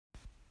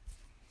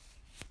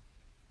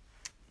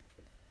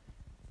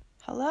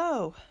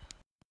Hello.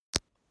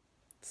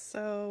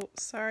 So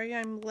sorry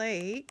I'm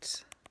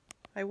late.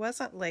 I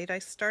wasn't late. I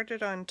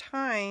started on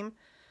time,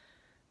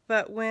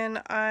 but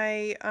when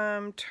I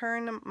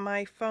turn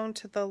my phone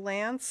to the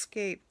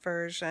landscape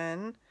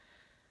version,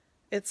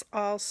 it's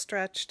all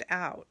stretched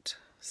out.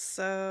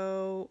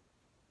 So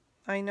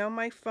I know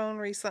my phone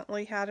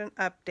recently had an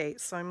update,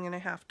 so I'm going to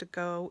have to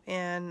go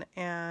in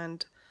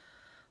and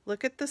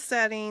look at the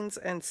settings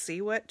and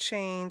see what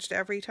changed.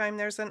 Every time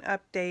there's an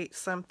update,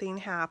 something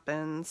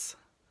happens.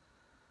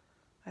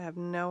 I have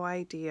no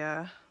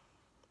idea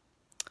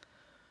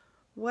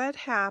what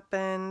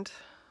happened.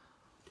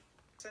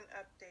 It's an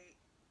update.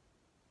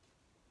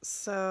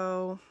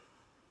 So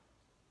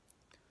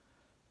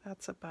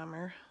that's a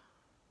bummer.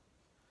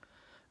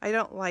 I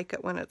don't like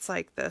it when it's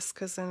like this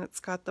because then it's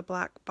got the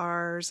black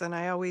bars, and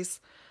I always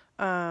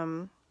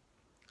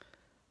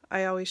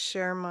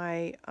share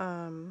my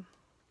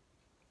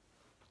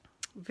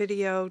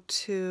video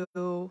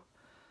to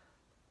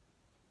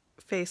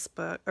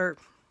Facebook, or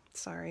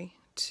sorry,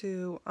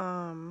 to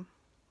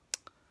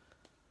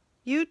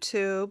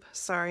YouTube.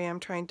 Sorry, I'm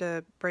trying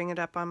to bring it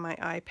up on my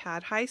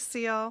iPad. Hi,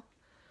 Seal.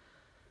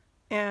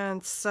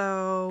 And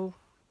so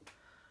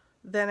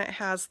then it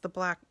has the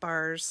black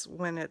bars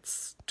when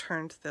it's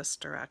turned this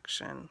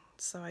direction.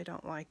 So I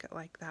don't like it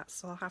like that.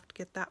 So I'll have to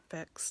get that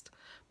fixed.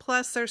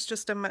 Plus, there's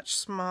just a much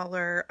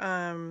smaller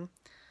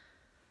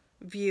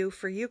view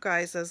for you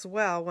guys as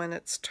well when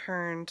it's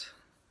turned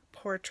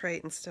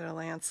portrait instead of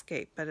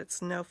landscape. But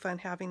it's no fun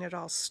having it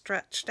all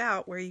stretched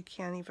out where you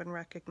can't even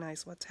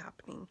recognize what's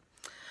happening.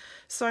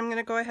 So I'm going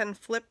to go ahead and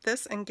flip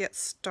this and get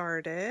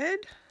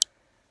started.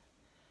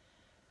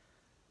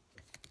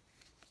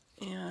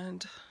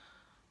 And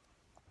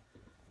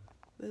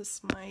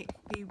this might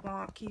be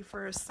wonky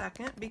for a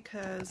second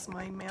because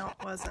my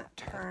mount wasn't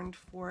turned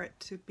for it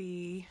to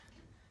be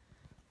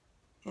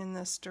in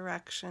this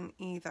direction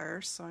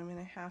either. So I'm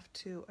going to have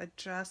to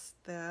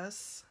adjust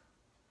this.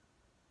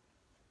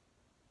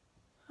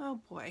 Oh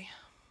boy.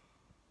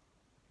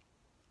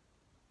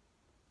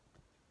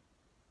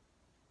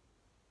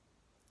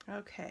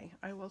 Okay,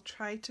 I will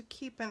try to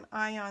keep an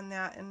eye on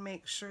that and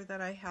make sure that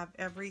I have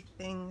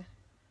everything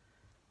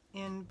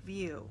in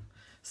view.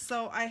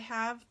 So I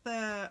have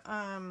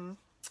the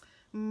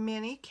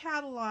mini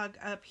catalog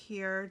up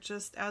here.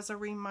 Just as a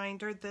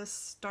reminder, this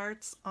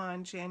starts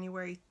on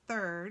January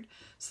 3rd.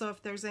 So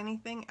if there's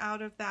anything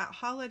out of that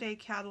holiday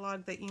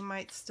catalog that you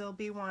might still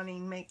be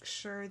wanting, make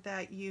sure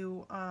that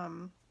you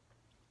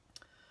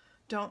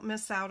don't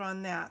miss out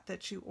on that,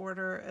 that you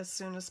order as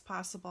soon as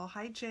possible.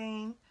 Hi,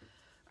 Jane.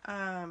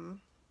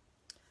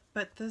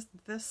 But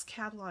this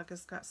catalog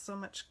has got so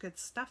much good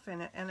stuff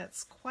in it, and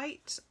it's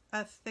quite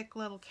a thick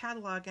little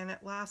catalog, and it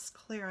lasts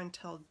clear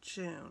until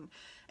June.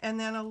 And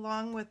then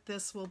along with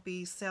this will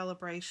be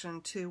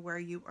Celebration too, where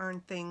you earn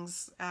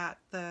things at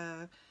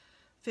the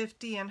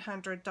 $50 and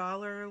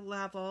 $100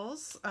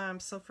 levels.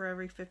 So for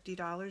every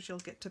 $50 you'll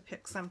get to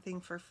pick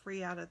something for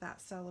free out of that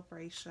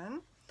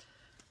Celebration.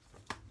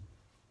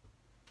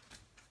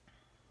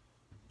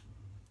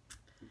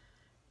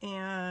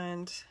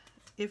 And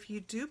if you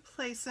do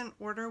place an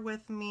order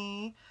with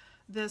me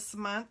this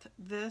month,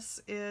 this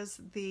is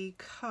the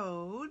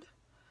code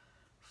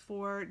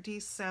for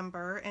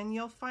December, and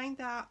you'll find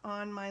that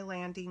on my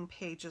landing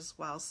page as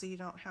well, so you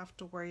don't have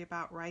to worry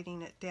about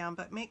writing it down.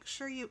 But make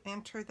sure you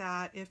enter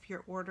that if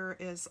your order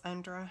is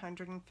under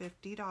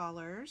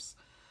 $150.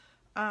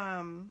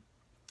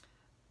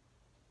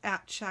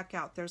 At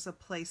checkout, there's a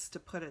place to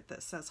put it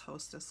that says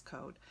hostess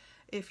code.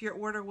 If your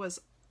order was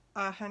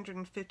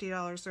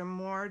 $150 or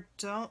more,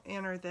 don't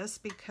enter this,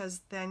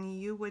 because then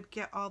you would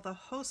get all the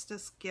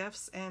hostess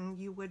gifts and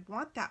you would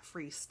want that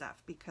free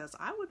stuff, because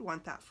I would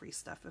want that free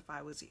stuff if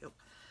I was you.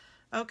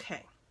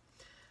 Okay,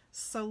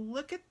 so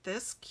look at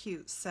this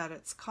cute set.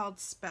 It's called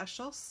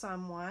Special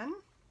Someone.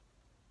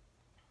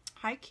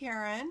 Hi,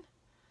 Karen.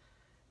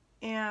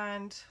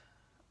 And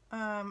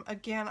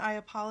again, I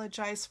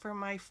apologize for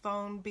my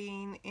phone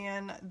being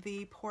in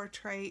the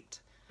portrait.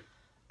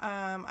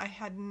 I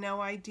had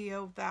no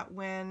idea that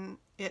when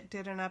it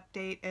did an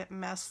update, it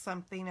messed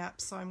something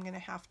up, so I'm going to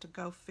have to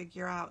go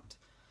figure out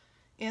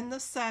in the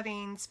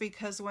settings,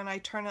 because when I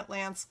turn it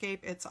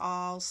landscape, it's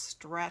all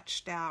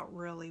stretched out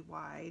really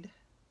wide.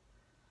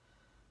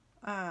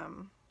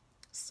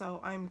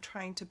 So I'm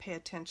trying to pay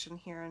attention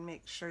here and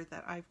make sure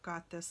that I've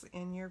got this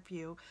in your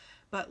view.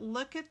 But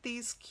look at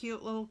these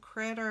cute little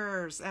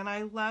critters, and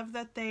I love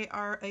that they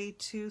are a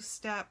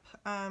two-step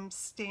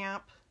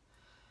stamp,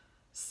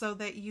 so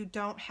that you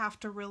don't have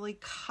to really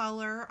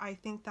color. I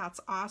think that's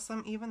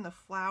awesome. Even the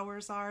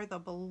flowers are, the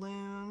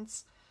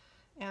balloons,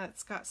 and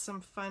it's got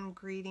some fun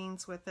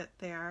greetings with it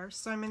there.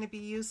 So I'm going to be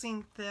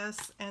using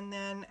this, and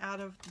then out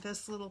of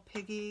this little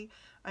piggy,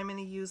 I'm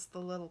going to use the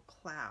little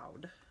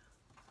cloud.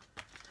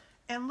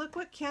 And look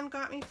what Ken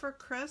got me for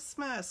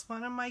Christmas.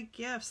 One of my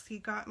gifts. He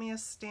got me a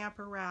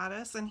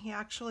Stamparatus, and he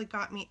actually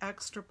got me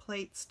extra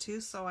plates too,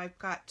 so I've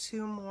got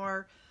 2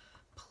 more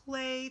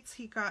plates.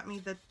 He got me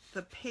the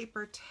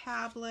paper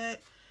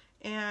tablet,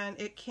 and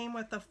it came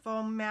with a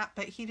foam mat,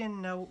 but he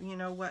didn't know, you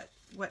know, what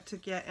to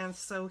get, and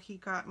so he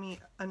got me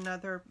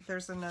another,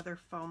 there's another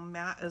foam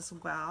mat as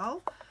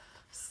well.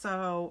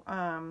 So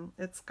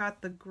it's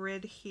got the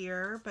grid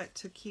here, but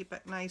to keep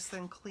it nice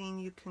and clean,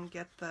 you can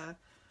get the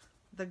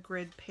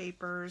grid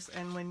papers.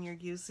 And when you're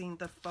using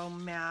the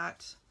foam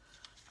mat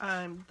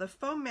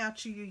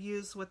you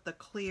use with the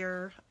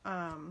clear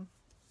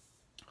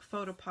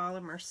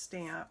photopolymer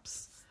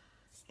stamps,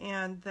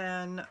 and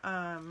then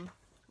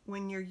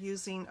when you're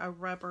using a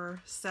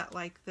rubber set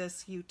like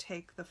this, you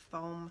take the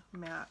foam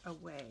mat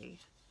away.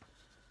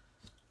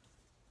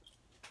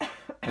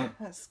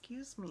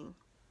 Excuse me.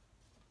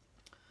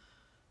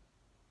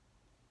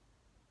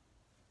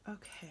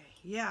 Okay,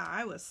 yeah,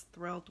 I was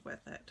thrilled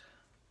with it.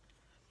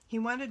 He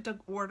wanted to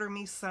order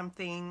me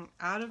something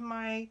off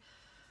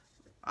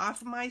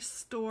my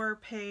store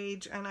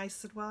page, and I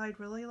said, well, I'd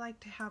really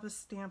like to have a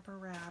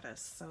Stamparatus,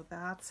 so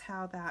that's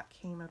how that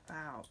came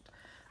about.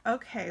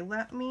 Okay,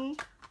 let me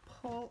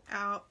pull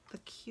out the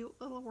cute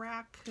little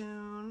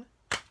raccoon.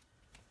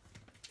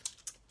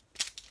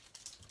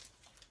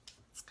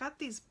 It's got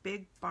these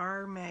big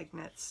bar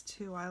magnets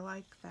too, I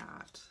like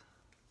that.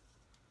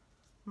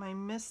 My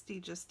Misty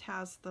just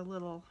has the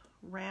little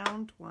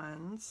round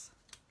ones.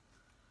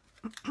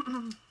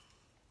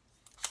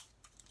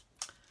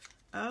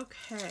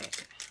 Okay,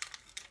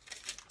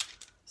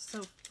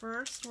 so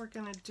first we're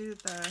going to do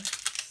the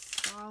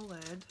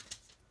solid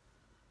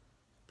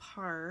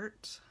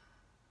part.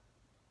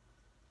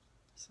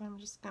 So I'm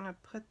just going to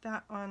put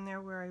that on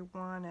there where I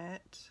want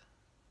it.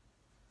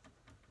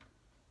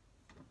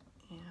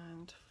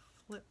 And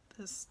flip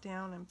this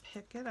down and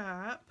pick it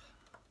up.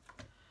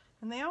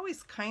 And they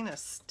always kind of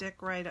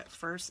stick right at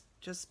first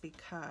just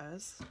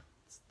because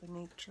it's the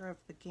nature of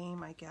the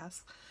game, I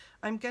guess.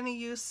 I'm going to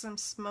use some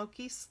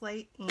smoky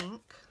slate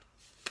ink.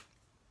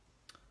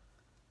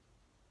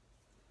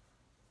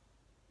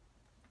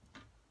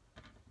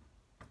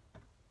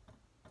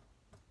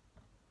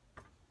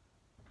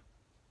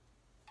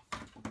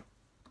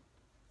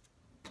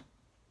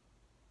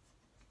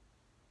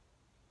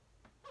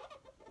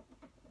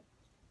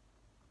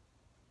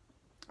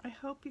 I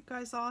hope you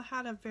guys all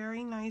had a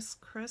very nice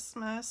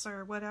Christmas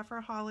or whatever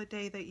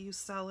holiday that you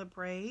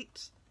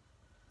celebrate.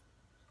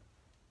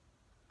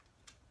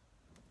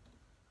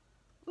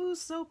 Ooh,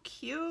 so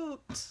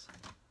cute.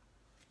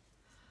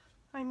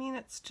 I mean,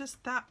 it's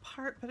just that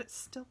part, but it's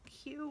still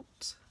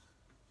cute.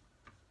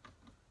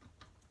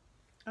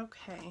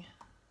 Okay.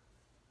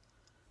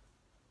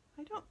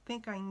 I don't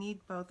think I need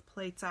both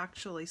plates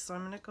actually, so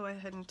I'm going to go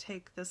ahead and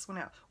take this one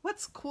out.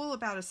 What's cool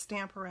about a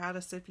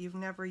Stamparatus, if you've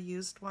never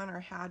used one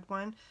or had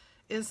one,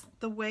 is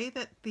the way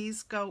that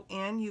these go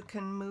in, you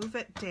can move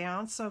it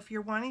down. So if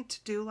you're wanting to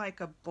do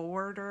like a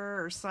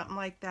border or something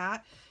like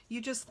that,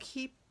 you just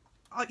keep,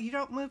 you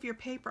don't move your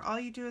paper, all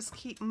you do is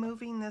keep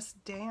moving this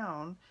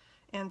down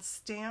and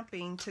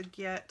stamping to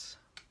get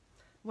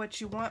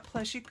what you want.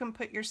 Plus you can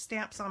put your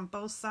stamps on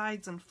both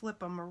sides and flip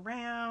them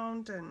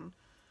around, and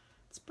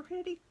it's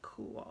pretty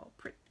cool,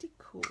 pretty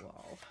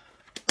cool.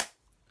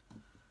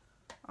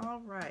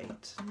 All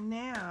right,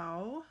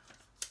 now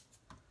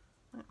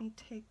let me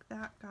take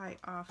that guy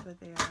off of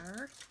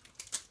there.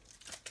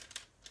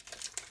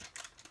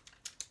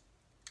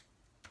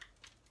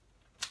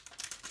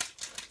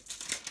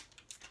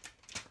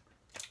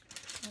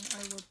 And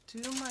I will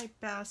do my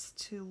best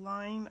to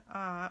line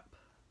up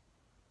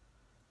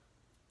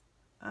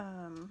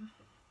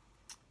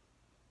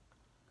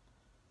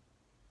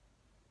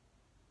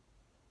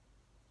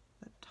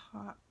the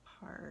top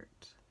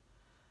part.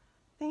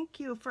 Thank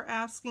you for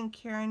asking,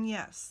 Karen.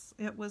 Yes,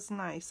 it was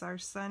nice. Our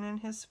son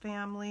and his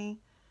family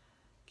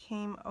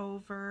came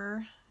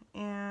over,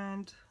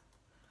 and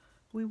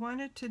we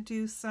wanted to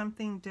do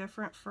something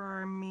different for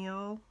our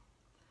meal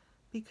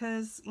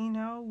because, you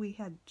know, we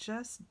had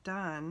just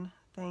done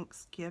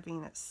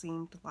Thanksgiving, it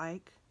seemed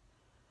like.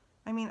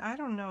 I mean, I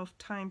don't know if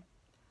time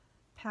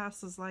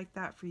passes like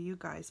that for you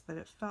guys, but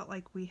it felt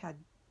like we had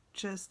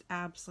just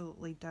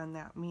absolutely done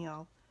that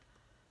meal.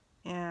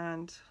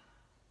 And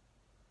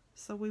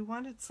so we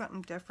wanted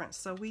something different.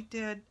 So we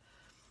did,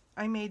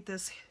 I made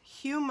this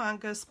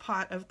humongous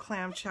pot of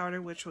clam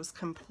chowder, which was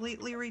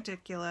completely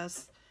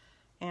ridiculous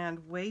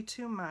and way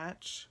too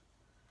much.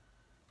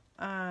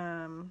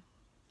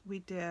 We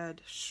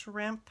did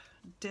shrimp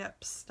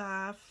dip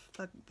stuff,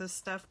 the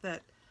stuff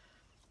that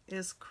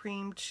is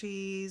cream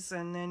cheese,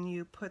 and then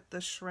you put the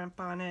shrimp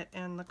on it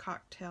and the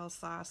cocktail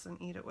sauce and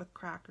eat it with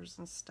crackers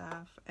and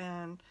stuff.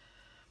 And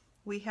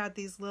we had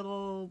these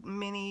little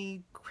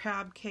mini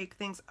crab cake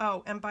things.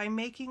 Oh, and by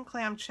making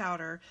clam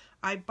chowder,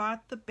 I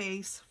bought the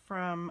base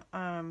from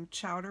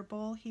Chowder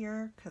Bowl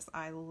here because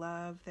I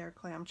love their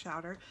clam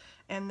chowder,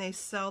 and they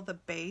sell the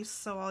base,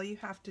 so all you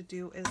have to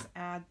do is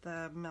add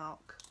the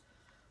milk.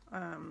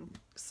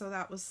 So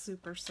that was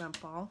super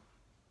simple.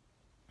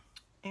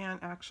 And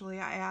actually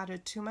I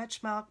added too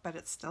much milk, but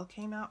it still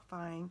came out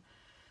fine.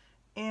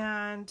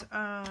 And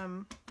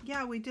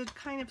yeah, we did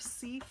kind of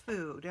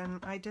seafood, and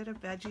I did a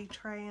veggie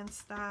tray and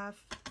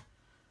stuff,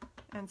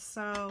 and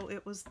so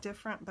it was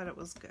different, but it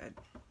was good.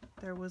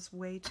 There was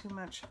way too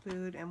much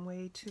food and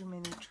way too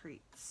many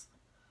treats.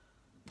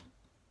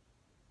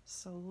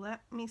 So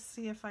let me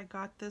see if I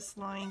got this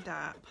lined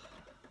up.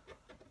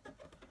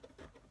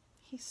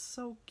 He's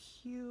so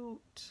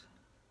cute.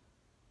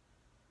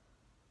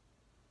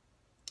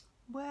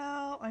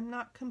 Well, I'm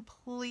not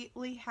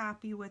completely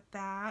happy with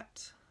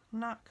that.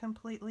 Not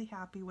completely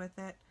happy with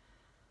it.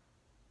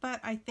 But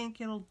I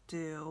think it'll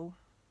do.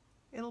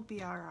 It'll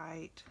be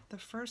alright. The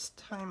first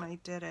time I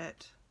did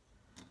it,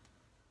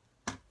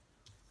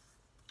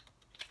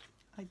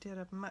 I did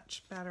a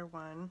much better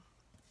one.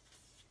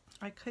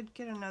 I could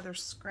get another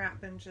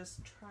scrap and just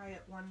try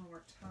it one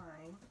more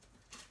time.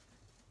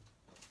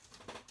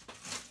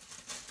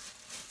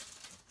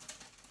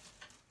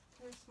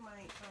 Here's my,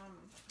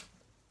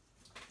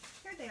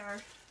 here they are.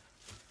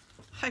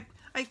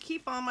 I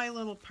keep all my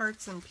little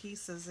parts and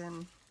pieces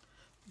in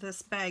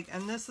this bag,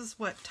 and this is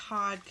what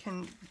Todd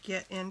can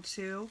get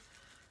into.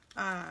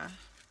 My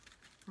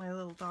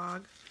little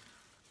dog,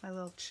 my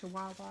little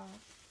chihuahua.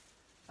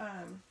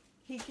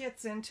 He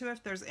gets into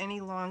if there's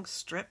any long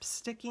strips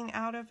sticking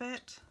out of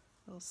it.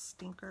 Little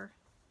stinker.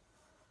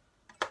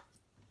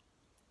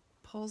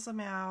 Pulls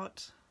them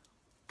out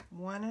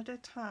one at a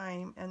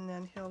time, and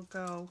then he'll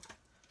go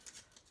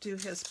do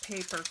his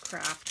paper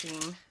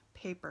crafting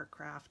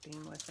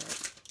with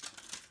it.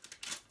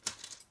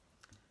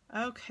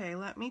 Okay,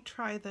 let me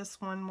try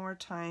this one more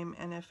time,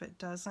 and if it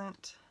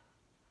doesn't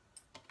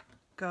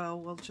go,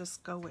 we'll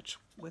just go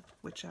with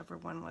whichever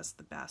one was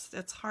the best.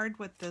 It's hard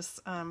with this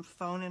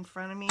phone in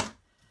front of me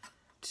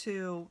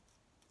to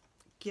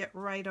get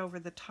right over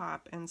the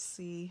top and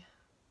see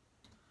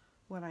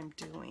what I'm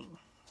doing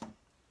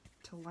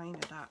to line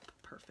it up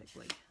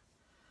perfectly.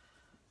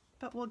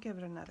 But we'll give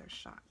it another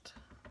shot.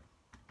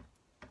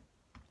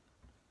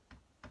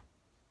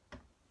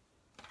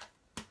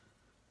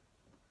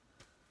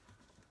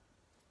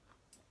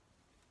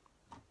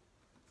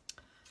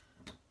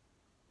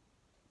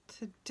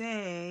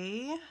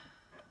 Today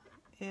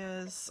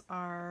was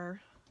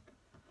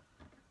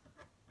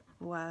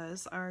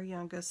our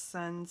youngest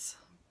son's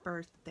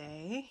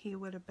birthday. He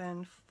would have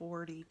been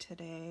 40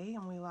 today,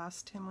 and we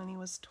lost him when he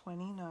was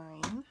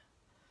 29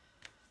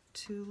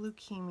 to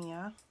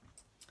leukemia.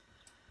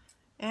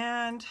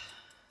 And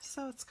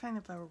so it's kind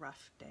of a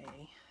rough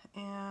day.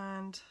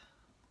 And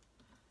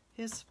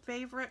his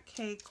favorite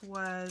cake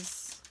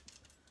was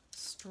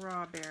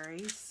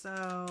strawberry,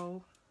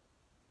 so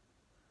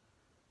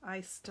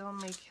I still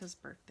make his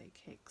birthday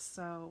cake,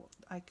 so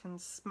I can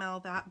smell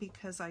that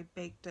because I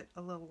baked it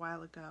a little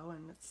while ago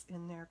and it's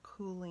in there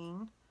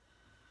cooling.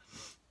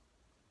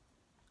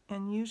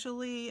 And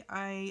usually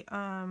I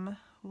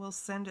will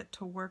send it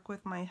to work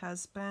with my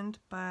husband,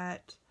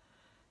 but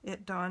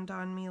it dawned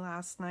on me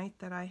last night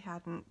that I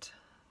hadn't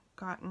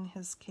gotten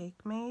his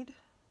cake made,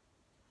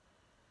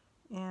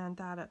 and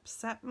that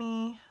upset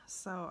me,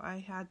 so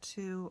I had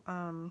to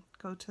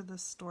go to the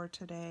store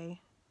today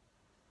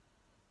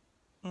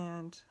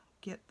and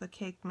get the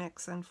cake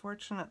mix.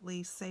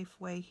 Unfortunately,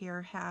 Safeway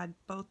here had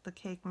both the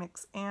cake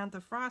mix and the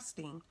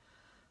frosting.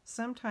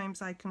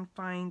 Sometimes I can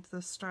find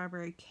the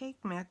strawberry cake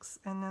mix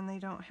and then they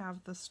don't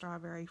have the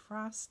strawberry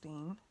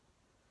frosting.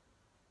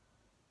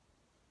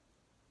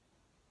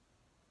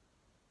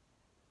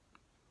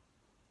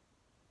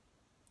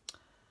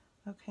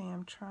 Okay,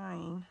 I'm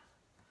trying.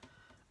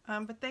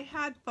 But they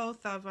had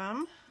both of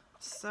them,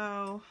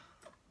 so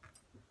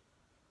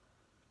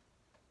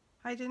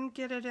I didn't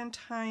get it in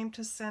time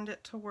to send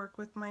it to work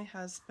with my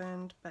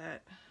husband,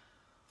 but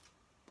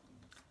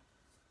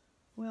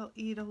we'll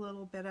eat a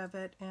little bit of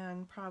it,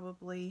 and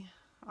probably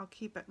I'll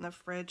keep it in the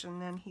fridge and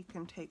then he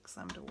can take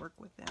some to work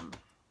with him.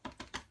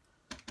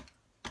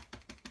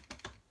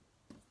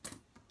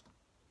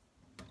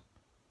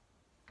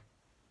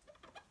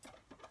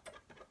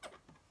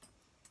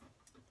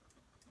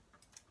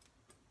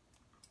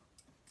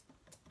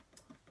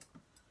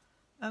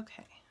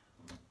 Okay.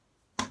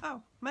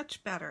 Oh,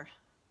 much better.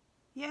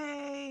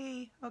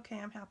 Yay! Okay,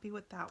 I'm happy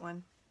with that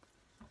one.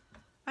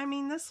 I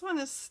mean, this one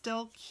is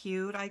still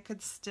cute. I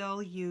could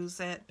still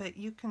use it, but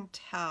you can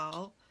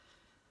tell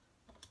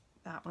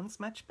that one's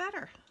much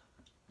better.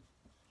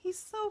 He's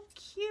so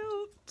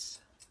cute.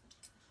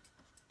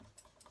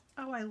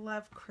 Oh, I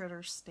love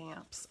critter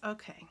stamps.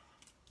 Okay.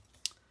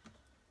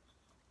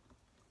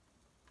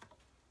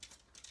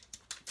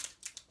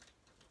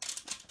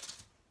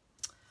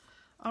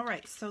 All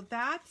right, so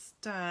that's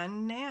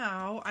done.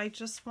 Now I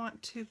just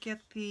want to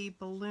get the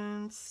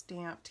balloons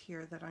stamped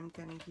here that I'm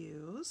going to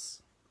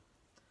use.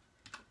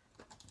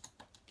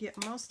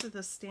 Get most of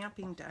the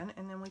stamping done,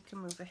 and then we can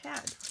move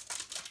ahead.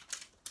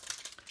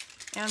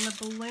 And the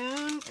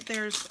balloon,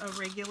 there's a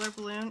regular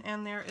balloon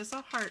and there is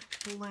a heart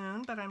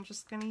balloon, but I'm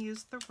just going to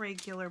use the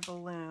regular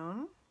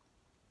balloon.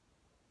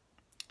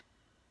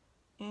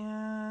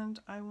 And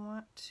I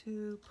want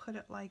to put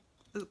it like,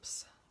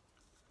 oops.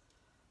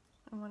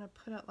 I want to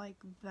put it like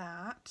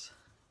that.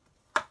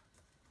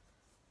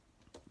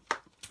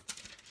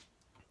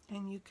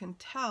 And you can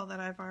tell that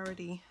I've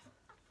already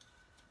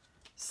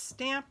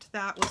stamped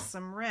that with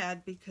some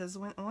red, because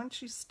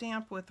once you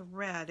stamp with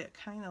red, it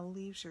kind of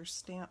leaves your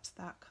stamps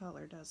that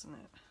color, doesn't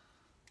it?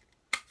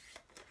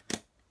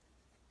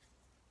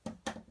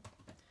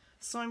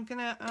 So I'm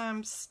gonna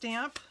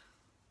stamp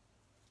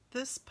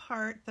this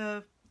part,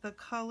 the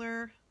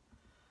color,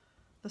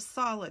 the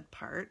solid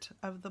part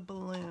of the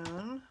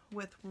balloon,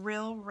 with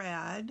real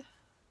red.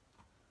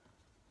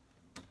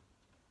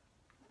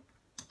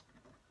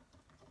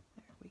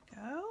 There we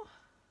go.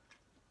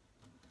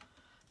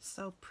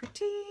 So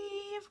pretty.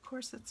 Of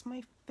course, it's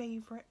my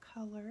favorite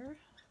color.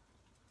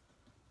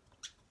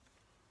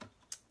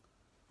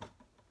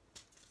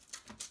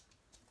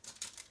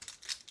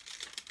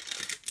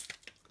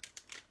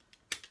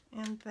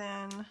 And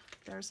then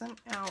there's an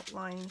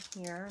outline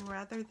here, and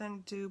rather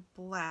than do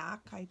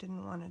black, I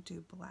didn't want to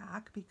do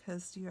black,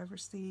 because do you ever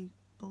see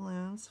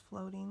balloons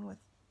floating with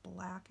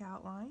black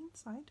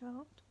outlines? I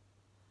don't.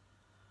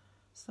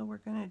 So we're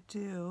going to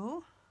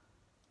do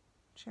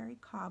cherry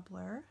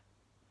cobbler,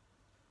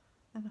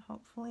 and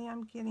hopefully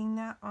I'm getting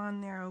that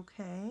on there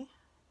okay.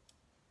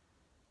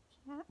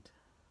 Can't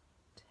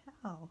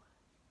tell.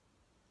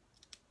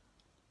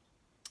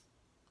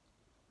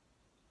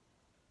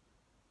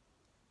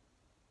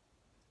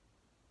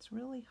 It's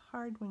really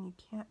hard when you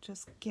can't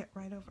just get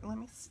right over. Let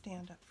me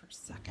stand up for a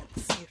second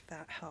and see if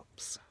that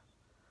helps.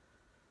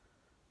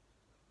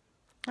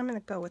 I'm going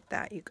to go with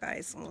that, you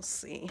guys, and we'll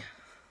see.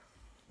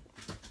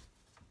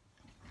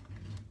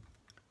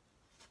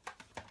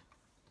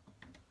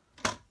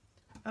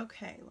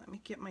 Okay, let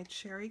me get my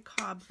cherry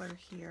cobbler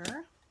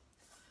here,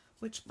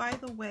 which, by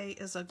the way,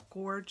 is a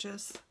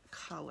gorgeous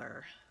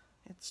color.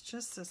 It's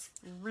just this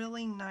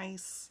really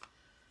nice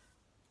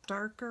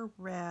darker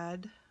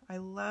red. I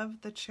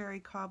love the cherry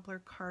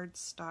cobbler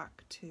cardstock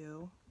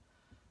too.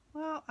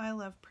 Well, I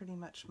love pretty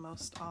much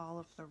most all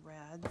of the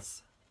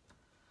reds.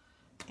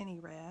 Any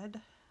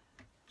red.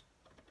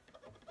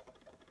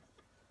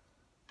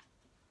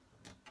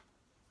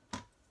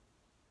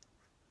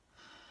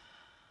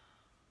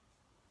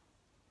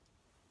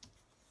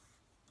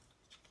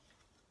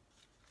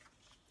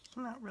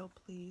 I'm not real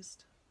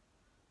pleased.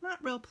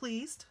 Not real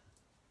pleased.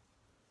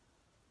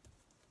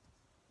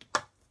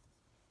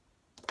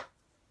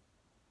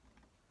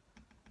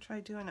 Try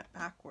doing it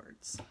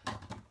backwards.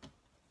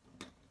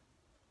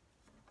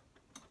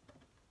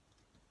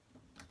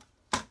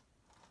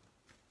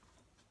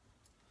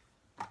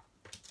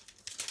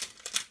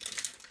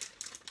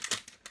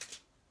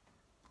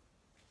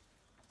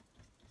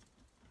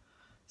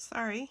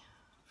 Sorry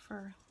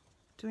for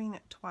doing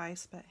it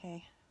twice, but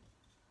hey,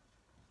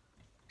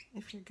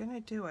 if you're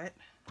gonna do it,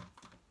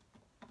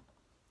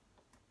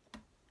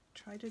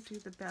 try to do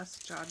the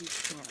best job you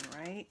can,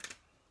 right?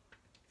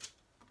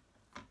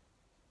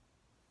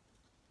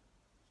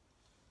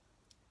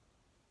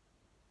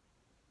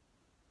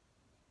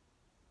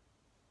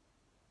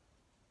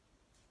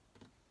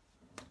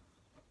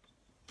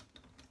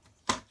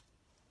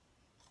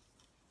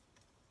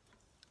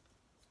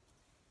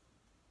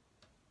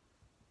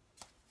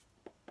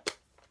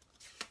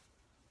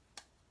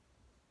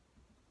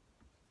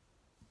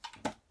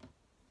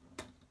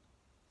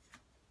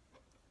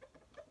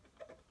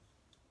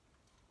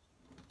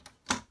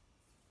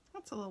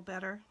 That's a little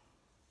better.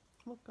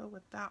 We'll go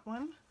with that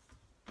one.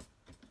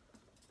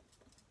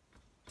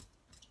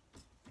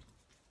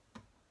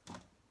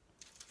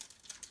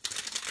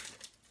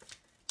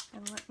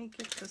 And let me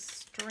get the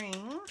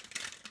string.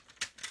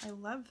 I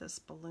love this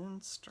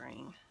balloon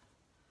string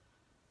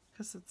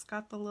because it's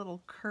got the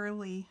little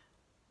curly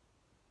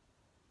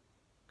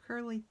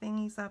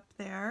thingies up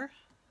there.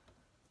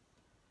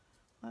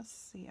 Let's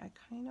see, I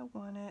kind of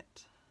want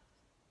it.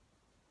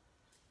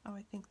 Oh,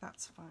 I think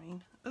that's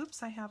fine.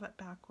 Oops, I have it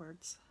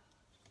backwards.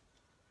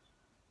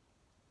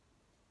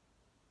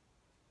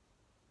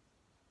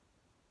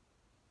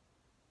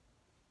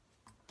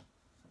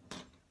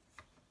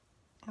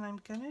 And I'm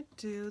going to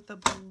do the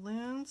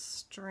balloon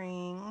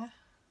string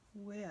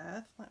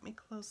with, let me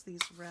close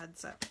these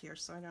reds up here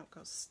so I don't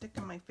go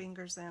sticking my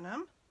fingers in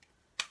them.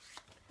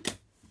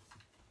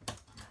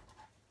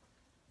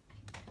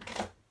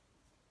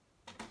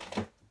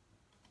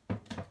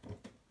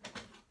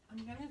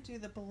 I'm going to do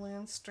the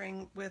balloon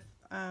string with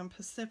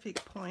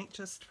Pacific Point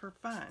just for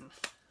fun.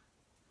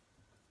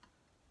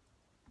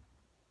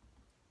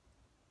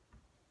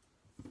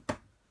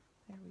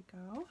 There we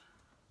go.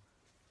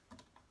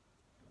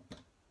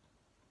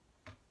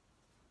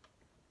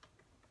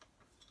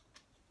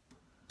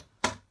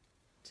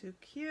 Too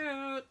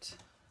cute.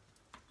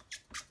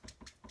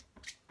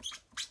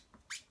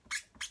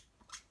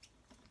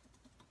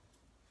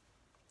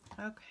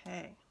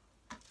 Okay.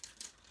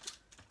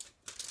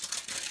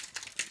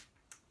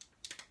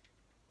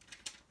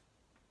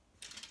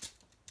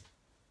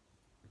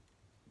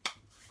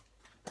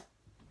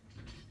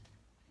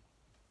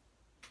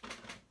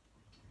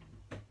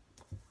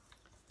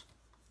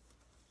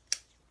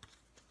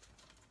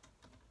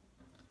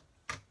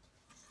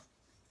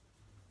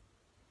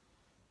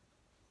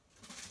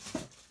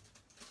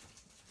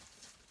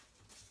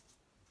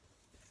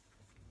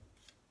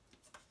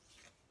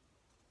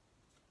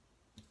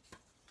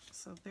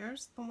 so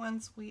there's the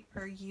ones we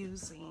are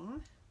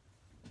using,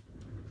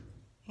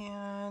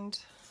 and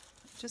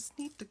just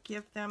need to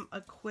give them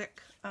a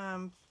quick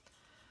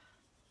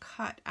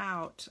cut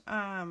out.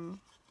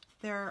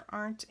 There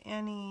aren't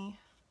any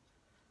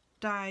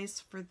dies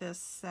for this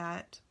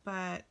set,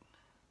 but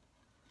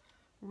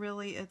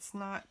really it's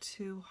not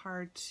too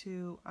hard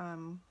to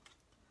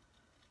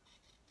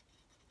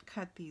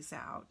cut these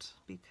out,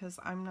 because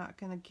I'm not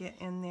going to get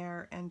in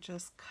there and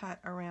just cut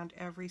around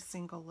every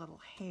single little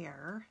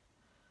hair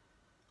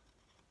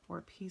or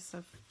piece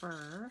of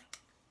fur.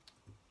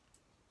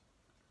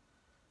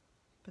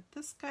 But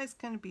this guy's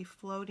going to be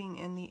floating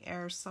in the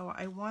air, so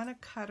I want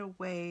to cut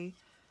away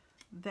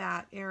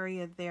that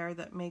area there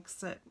that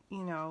makes it,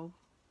 you know,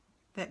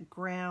 that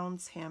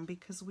grounds him,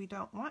 because we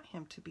don't want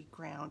him to be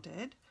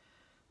grounded.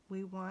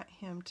 We want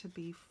him to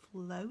be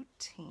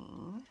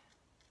floating.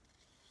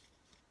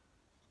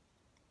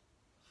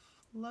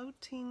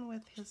 Floating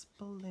with his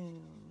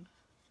balloon.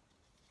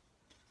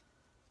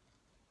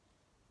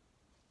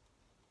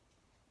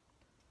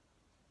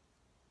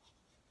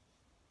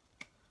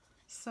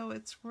 So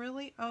it's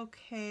really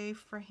okay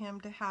for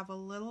him to have a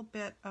little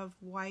bit of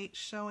white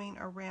showing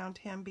around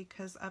him,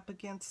 because up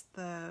against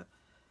the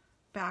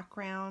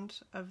background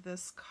of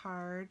this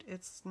card,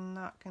 it's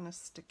not going to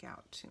stick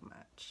out too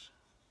much.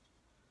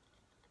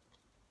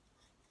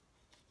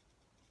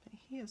 But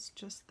he is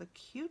just the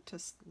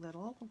cutest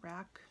little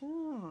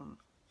raccoon.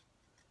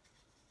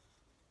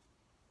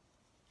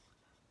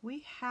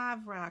 We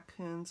have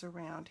raccoons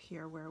around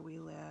here where we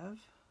live,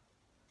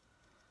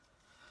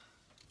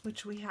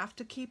 which we have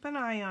to keep an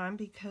eye on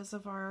because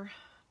of our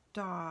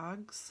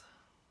dogs.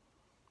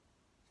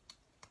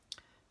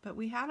 But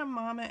we had a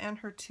mama and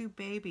her 2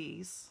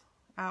 babies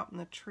out in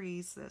the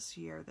trees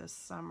this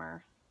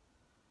summer.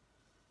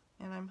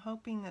 And I'm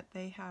hoping that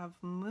they have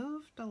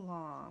moved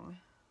along.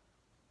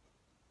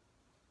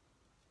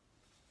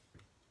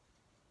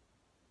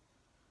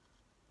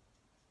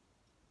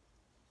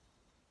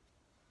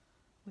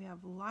 We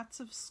have lots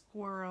of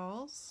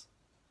squirrels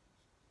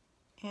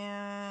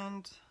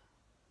and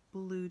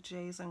blue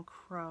jays and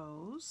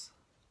crows.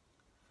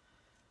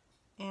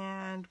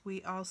 And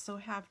we also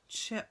have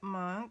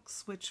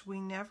chipmunks, which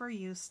we never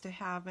used to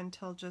have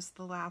until just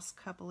the last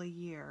couple of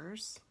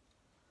years.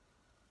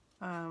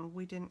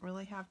 We didn't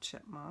really have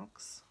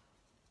chipmunks.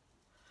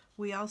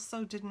 We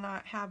also did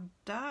not have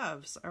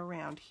doves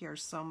around here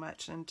so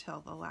much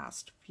until the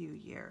last few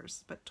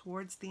years. But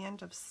towards the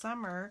end of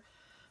summer,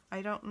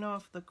 I don't know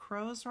if the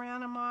crows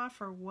ran them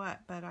off or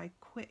what, but I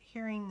quit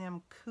hearing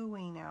them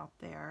cooing out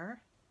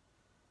there.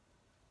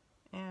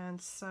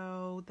 And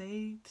so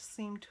they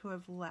seem to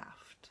have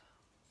left.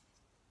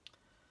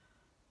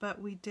 But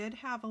we did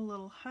have a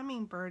little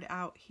hummingbird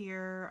out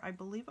here. I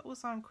believe it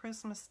was on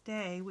Christmas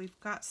Day. We've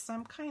got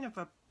some kind of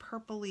a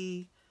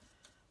purpley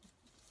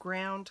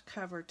ground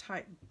cover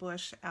type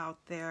bush out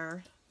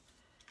there,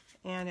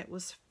 and it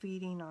was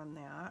feeding on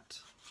that.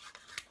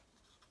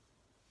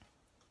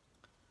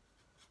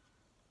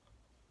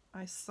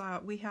 I saw,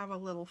 we have a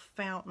little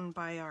fountain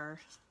by our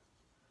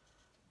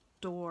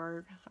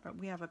door.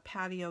 We have a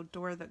patio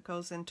door that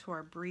goes into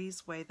our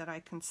breezeway that I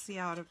can see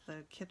out of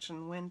the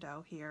kitchen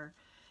window here.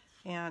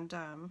 And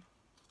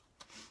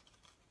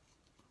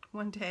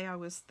one day I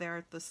was there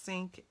at the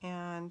sink,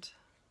 and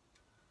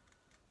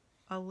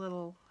a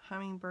little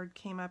hummingbird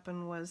came up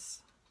and was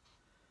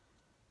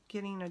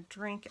getting a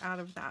drink out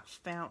of that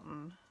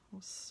fountain. It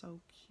was so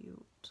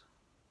cute.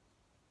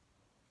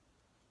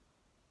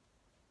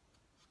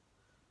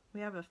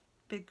 We have a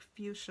big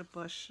fuchsia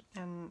bush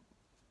in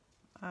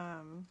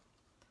our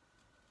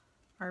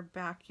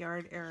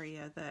backyard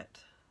area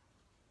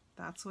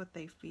that's what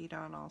they feed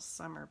on all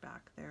summer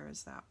back there,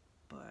 is that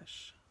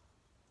bush.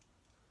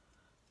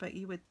 But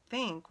you would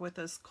think with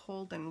as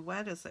cold and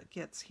wet as it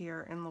gets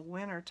here in the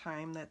winter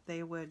time that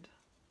they would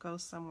go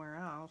somewhere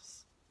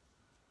else.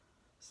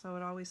 So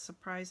it always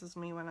surprises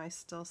me when I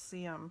still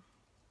see them.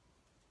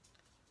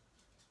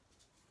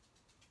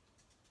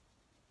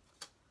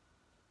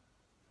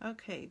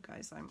 Okay,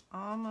 guys, I'm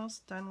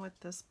almost done with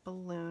this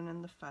balloon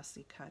and the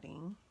fussy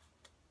cutting.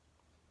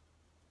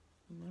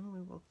 And then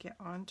we will get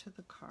on to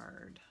the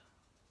card.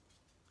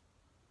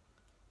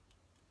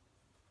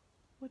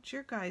 What's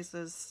your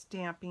guys'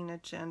 stamping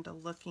agenda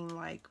looking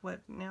like? What,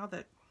 now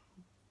that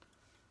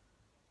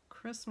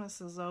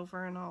Christmas is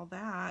over and all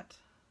that,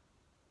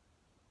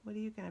 what are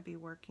you going to be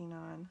working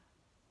on?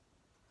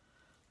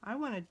 I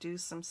want to do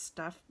some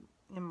stuff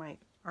in my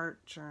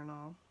art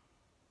journal.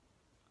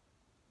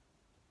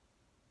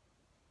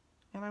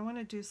 And I want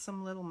to do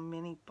some little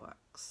mini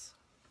books.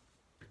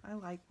 I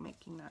like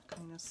making that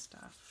kind of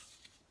stuff.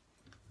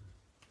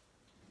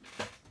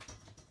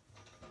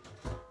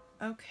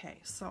 Okay,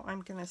 so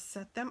I'm going to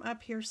set them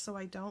up here so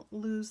I don't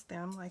lose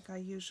them like I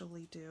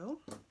usually do.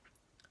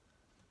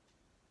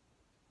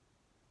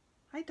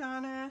 Hi,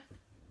 Donna.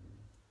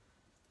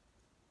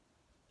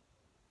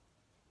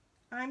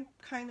 I'm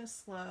kind of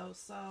slow,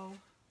 so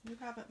you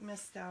haven't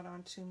missed out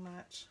on too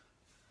much.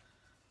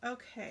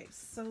 Okay,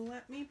 so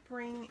let me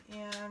bring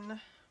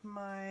in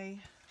my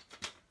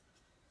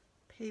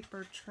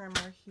paper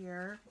trimmer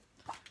here.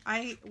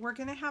 We're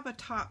going to have a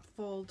top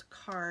fold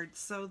card.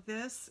 So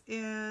this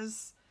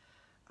is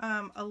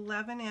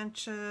 11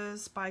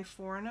 inches by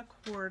 4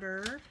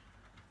 1/4.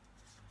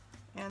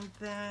 And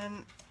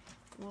then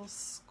we'll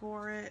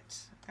score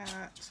it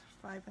at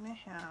 5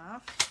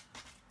 1/2.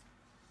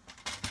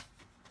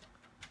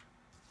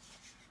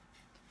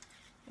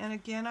 And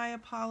again, I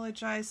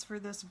apologize for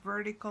this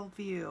vertical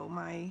view.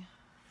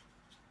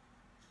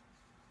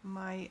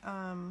 My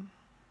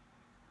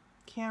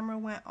camera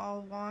went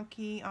all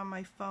wonky on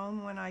my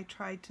phone when I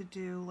tried to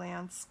do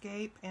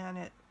landscape, and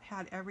it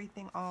had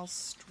everything all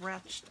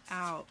stretched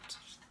out.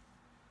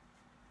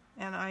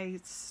 And I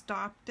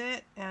stopped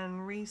it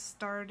and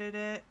restarted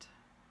it,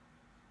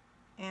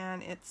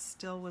 and it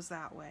still was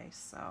that way.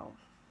 So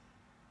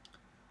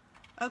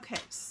okay,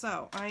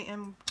 so I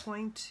am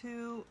going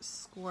to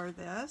score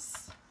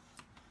this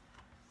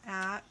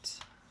at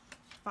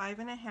 5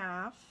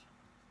 1/2.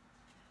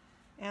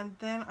 And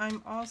then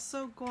I'm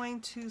also going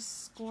to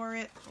score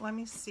it, let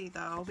me see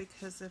though,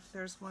 because if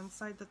there's one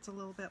side that's a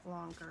little bit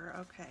longer,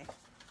 okay.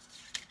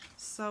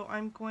 So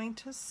I'm going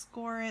to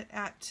score it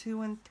at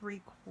 2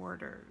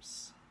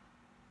 3/4.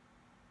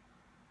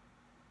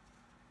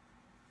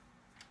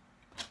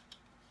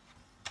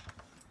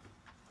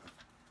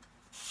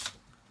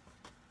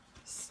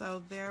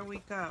 So there we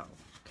go,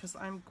 because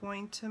I'm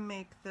going to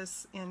make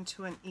this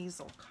into an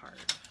easel card.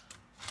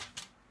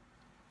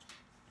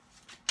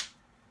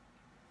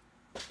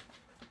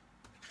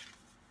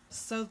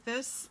 So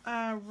this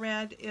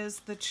red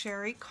is the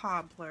cherry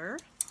cobbler,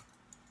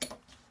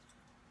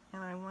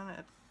 and I want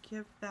to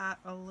give that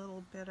a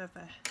little bit of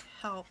a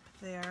help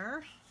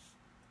there.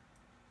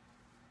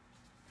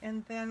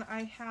 And then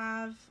I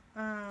have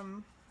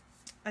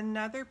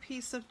another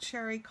piece of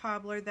cherry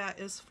cobbler that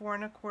is 4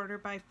 1/4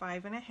 by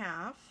 5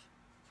 1/2.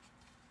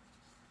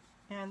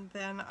 And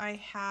then I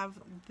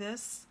have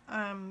this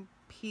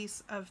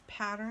piece of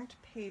patterned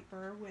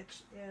paper,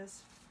 which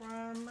is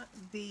from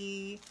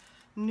the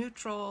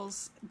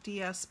Neutrals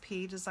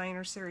DSP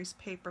Designer Series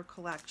paper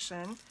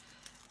collection.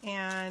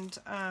 And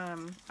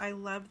I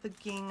love the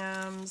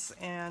ginghams,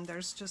 and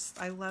there's just,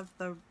 I love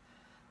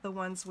the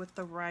ones with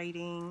the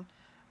writing.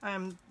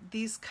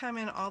 These come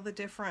in all the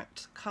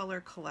different color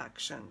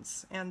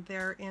collections, and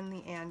they're in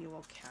the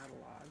annual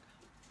catalog.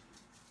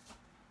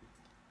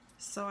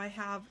 So I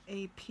have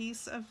a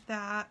piece of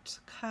that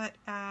cut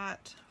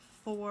at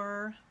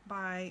 4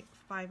 by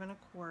 5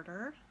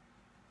 1/4.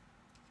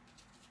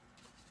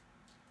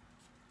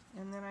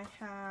 And then I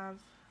have,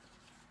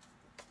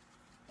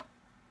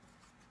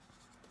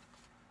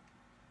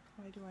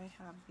 why do I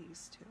have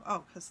these two? Oh,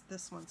 because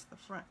this one's the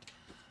front.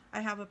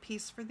 I have a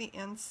piece for the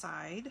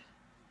inside,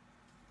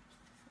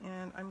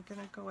 and I'm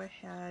going to go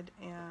ahead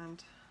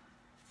and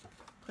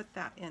put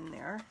that in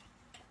there.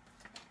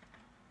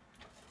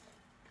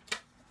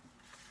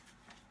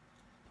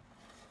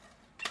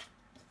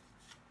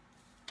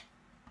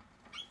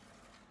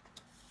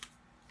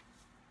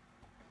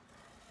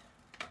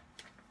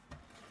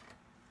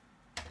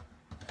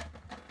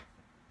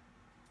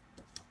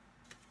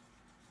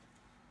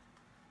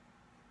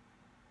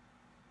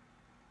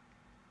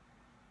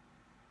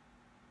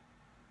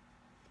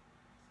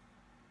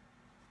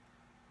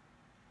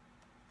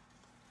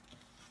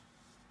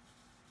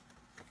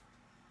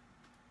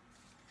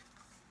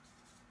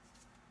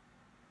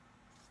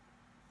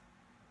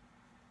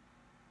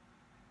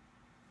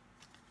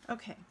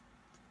 Okay.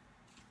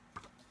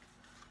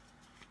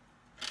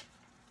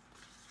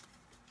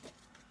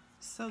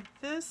 So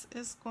this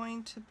is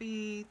going to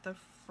be the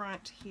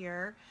front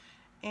here,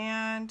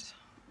 and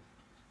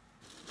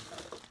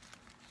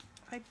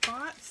I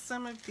bought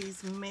some of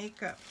these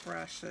makeup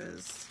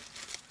brushes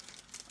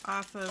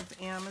off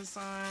of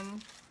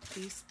Amazon,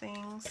 these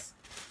things.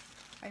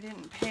 I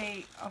didn't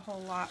pay a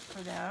whole lot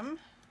for them.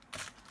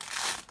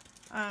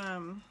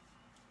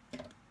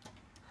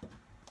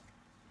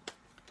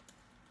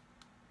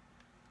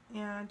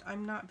 And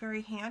I'm not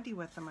very handy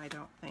with them, I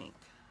don't think.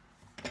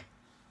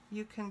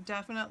 You can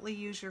definitely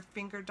use your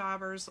finger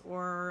daubers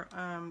or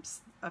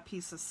a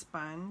piece of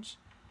sponge,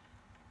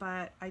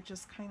 but I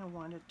just kind of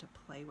wanted to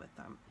play with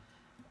them.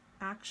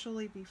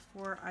 Actually,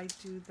 before I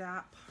do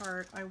that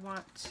part, I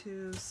want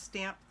to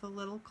stamp the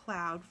little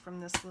cloud from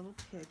this little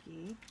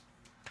piggy,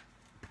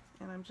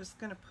 and I'm just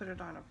going to put it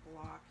on a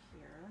block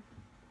here.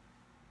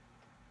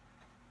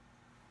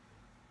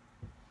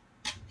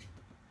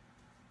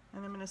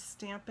 And I'm going to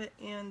stamp it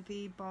in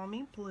the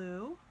Balmy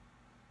Blue.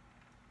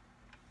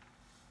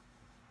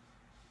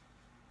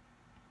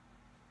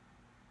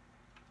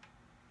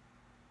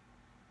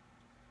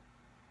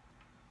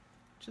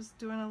 Just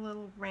doing a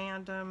little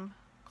random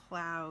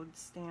cloud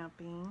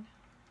stamping.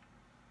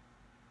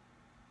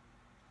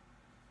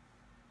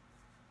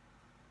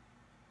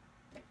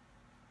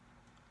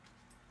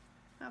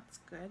 That's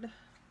good.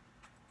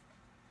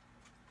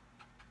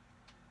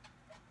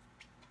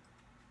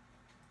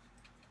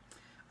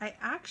 I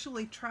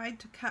actually tried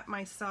to cut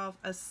myself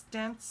a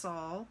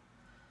stencil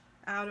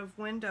out of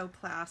window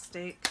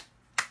plastic,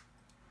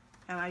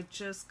 and I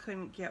just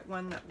couldn't get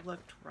one that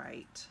looked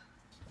right.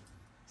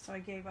 So I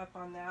gave up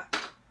on that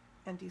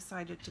and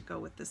decided to go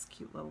with this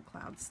cute little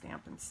cloud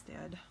stamp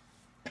instead.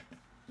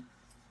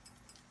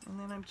 And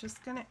then I'm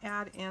just going to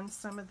add in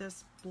some of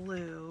this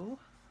blue.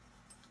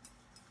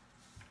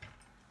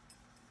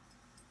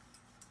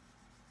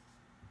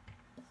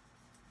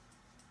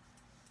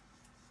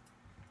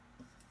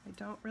 I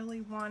don't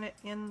really want it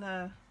in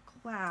the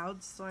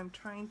clouds, so I'm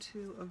trying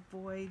to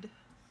avoid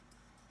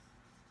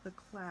the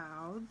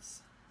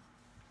clouds.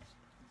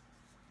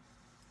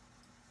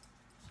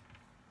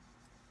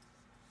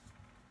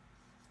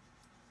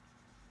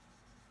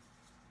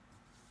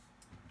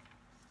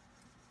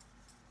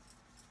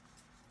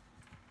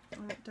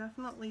 And it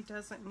definitely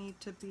doesn't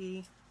need to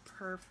be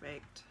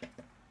perfect.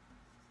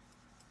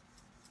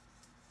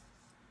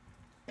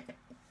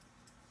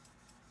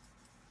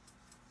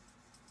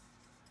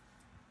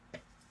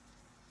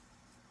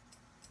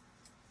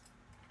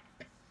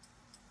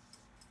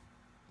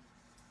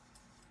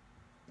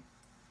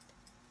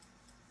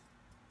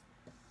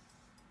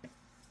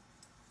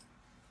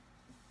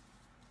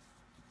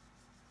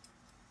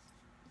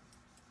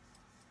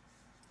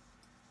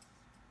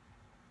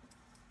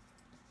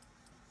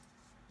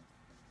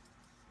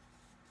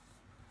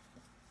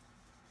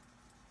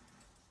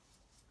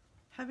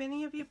 Have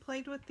any of you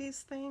played with these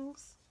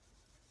things?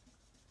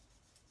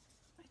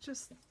 I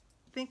just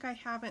think I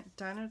haven't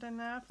done it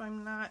enough.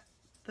 I'm not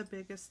the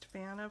biggest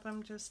fan of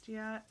them just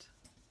yet.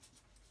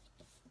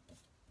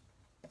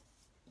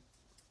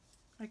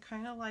 I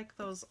kind of like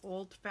those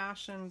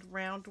old-fashioned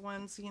round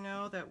ones, you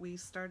know, that we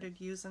started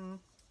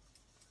using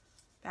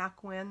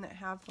back when, that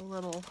have the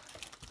little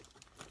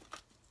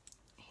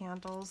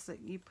handles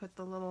that you put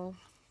the little,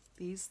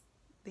 these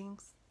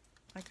things.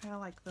 I kind of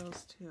like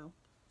those too.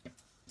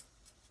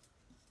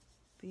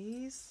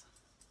 These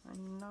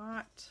I'm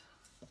not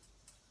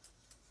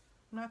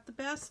the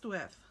best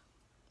with.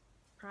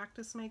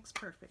 Practice makes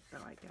perfect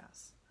though, I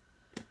guess.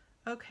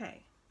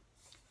 Okay,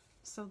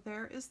 so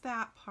there is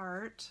that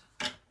part.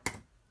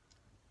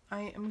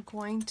 I am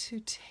going to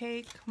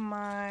take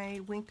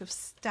my Wink of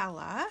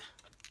Stella.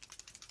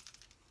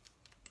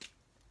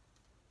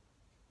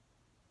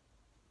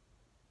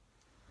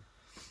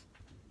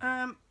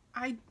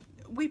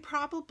 We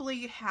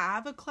probably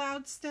have a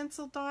cloud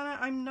stencil, Donna.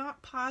 I'm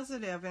not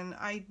positive, and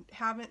I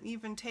haven't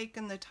even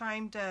taken the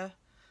time to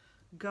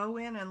go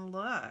in and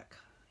look.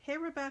 Hey,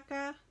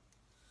 Rebecca.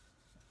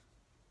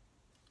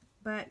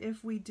 But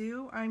if we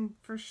do, I'm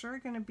for sure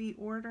going to be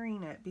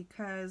ordering it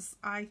because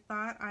I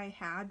thought I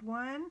had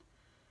one,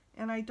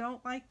 and I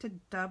don't like to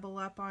double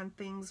up on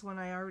things when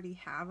I already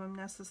have them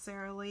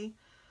necessarily.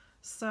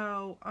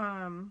 So,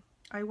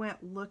 I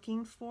went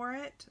looking for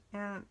it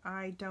and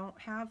I don't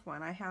have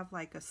one. I have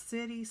like a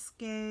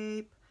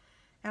cityscape,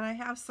 and I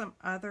have some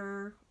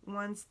other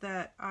ones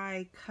that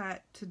I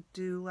cut to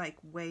do like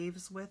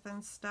waves with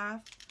and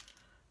stuff.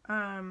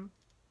 And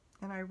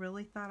I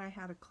really thought I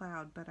had a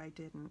cloud, but I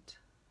didn't.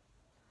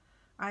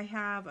 I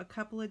have a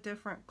couple of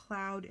different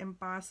cloud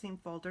embossing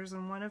folders,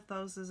 and one of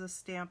those is a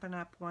Stampin'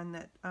 Up one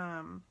that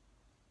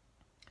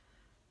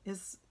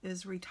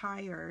is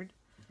retired.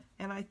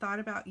 And I thought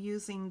about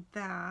using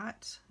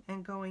that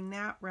and going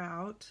that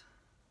route,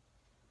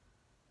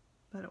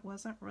 but it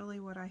wasn't really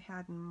what I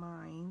had in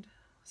mind.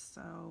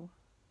 So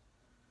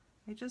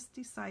I just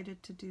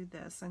decided to do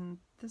this, and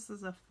this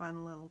is a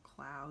fun little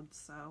cloud.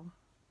 So,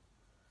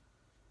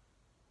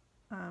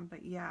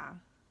 but yeah,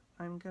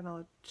 I'm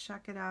gonna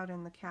check it out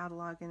in the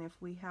catalog, and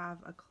if we have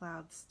a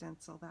cloud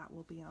stencil, that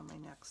will be on my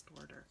next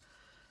order.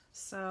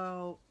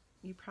 So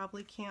you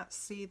probably can't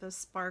see the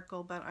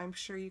sparkle, but I'm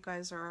sure you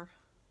guys are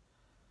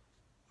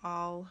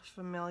all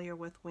familiar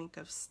with Wink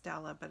of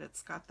Stella, but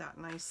it's got that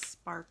nice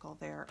sparkle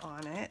there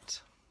on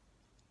it.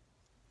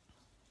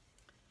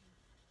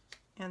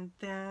 And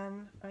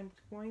then I'm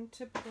going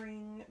to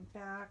bring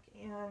back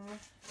in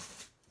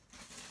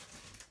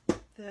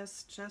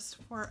this just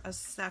for a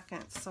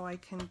second so I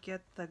can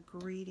get the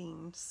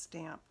greeting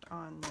stamped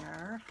on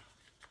there.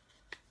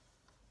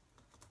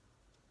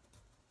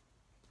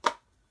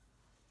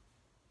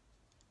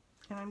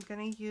 And I'm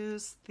going to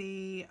use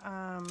the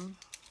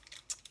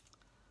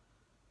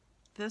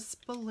This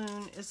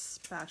Balloon is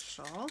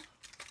Special.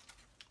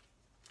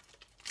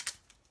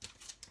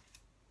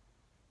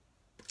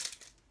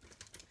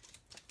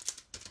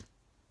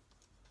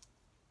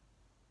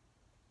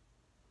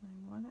 I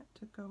want it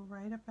to go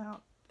right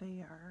about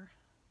there.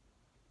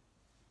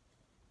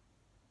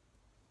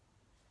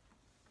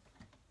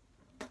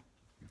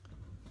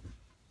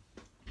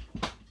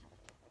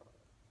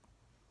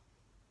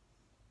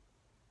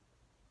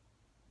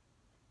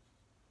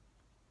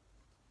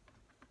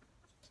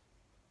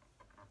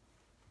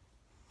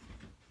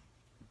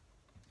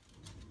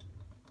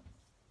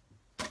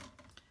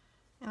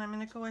 And I'm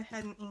going to go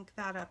ahead and ink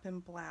that up in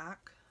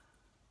black.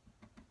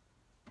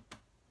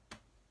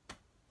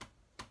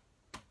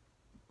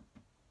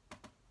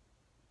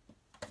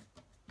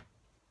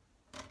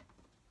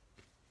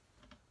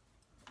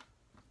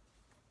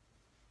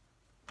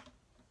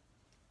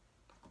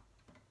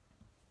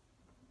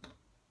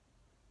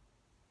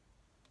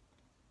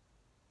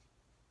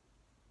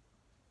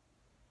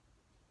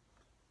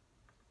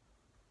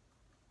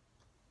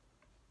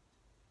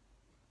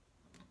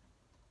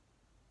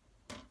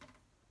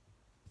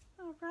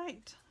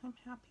 right, I'm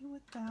happy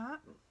with that.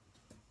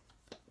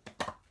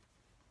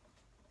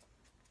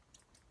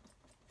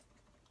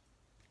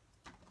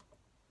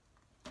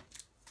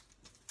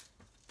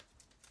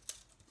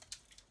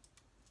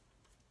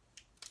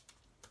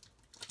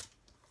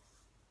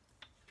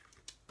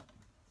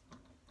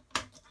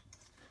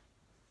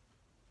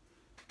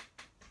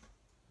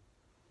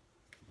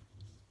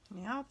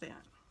 Now then,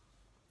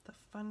 the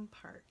fun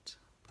part.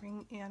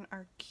 Bring in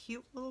our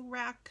cute little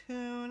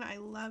raccoon. I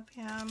love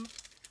him.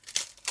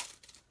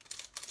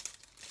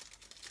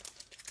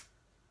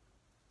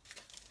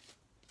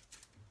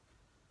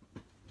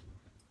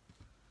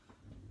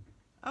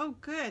 Oh,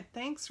 good.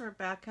 Thanks,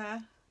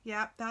 Rebecca.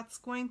 Yep, that's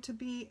going to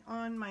be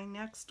on my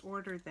next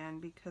order then,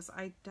 because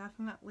I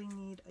definitely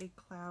need a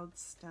cloud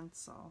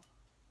stencil.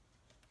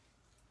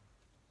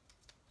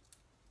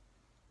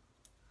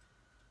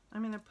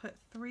 I'm going to put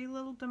 3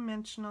 little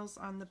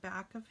dimensionals on the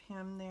back of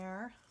him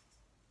there.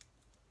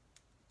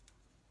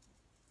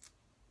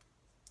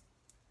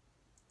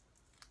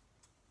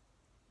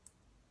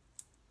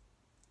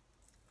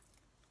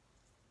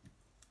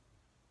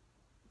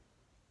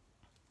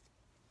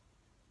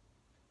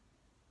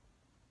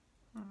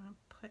 I'm going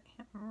to put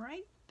him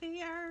right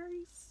there.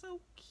 He's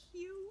so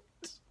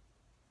cute.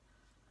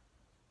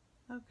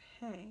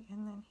 Okay,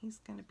 and then he's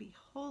going to be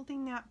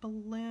holding that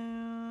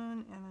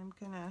balloon, and I'm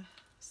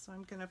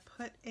going to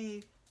put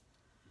a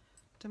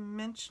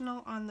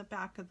dimensional on the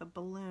back of the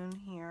balloon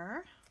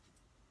here.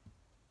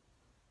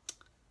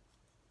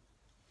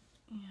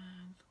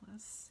 And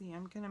let's see,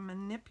 I'm going to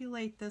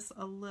manipulate this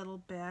a little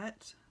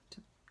bit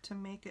to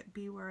make it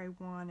be where I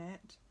want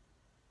it.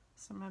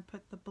 So I'm going to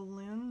put the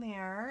balloon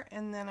there,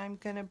 and then I'm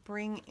going to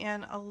bring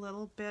in a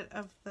little bit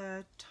of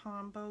the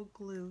Tombow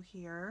glue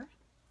here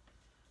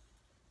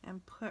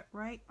and put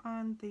right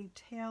on the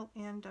tail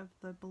end of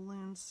the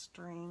balloon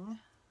string,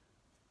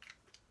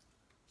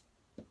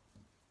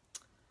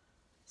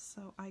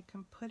 so I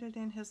can put it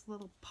in his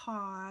little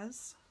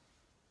paws,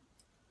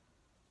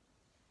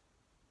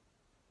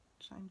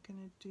 which I'm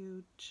going to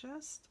do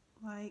just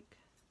like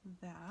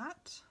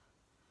that.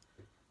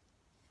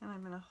 And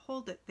I'm going to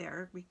hold it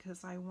there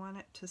because I want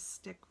it to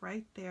stick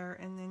right there,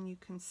 and then you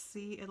can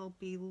see it'll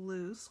be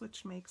loose,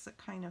 which makes it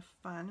kind of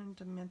fun and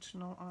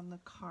dimensional on the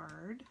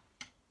card.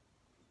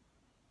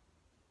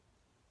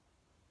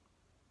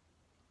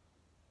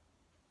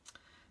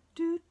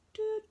 Do,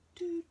 do,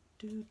 do,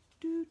 do,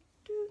 do,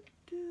 do,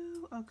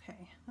 do.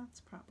 Okay, that's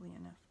probably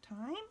enough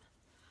time.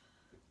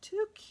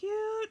 Too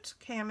cute.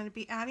 Okay, I'm going to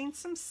be adding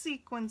some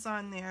sequins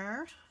on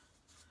there.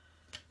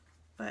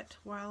 But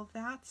while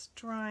that's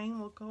drying,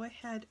 we'll go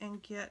ahead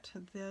and get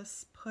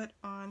this put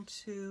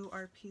onto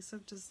our piece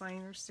of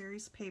designer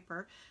series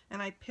paper.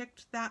 And I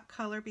picked that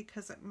color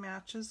because it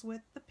matches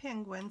with the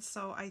penguin,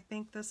 so I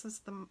think this is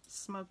the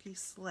smoky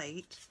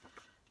slate.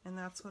 And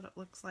that's what it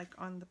looks like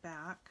on the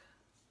back.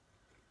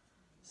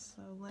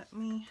 So let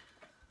me,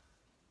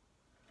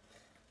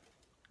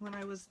 when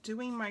I was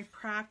doing my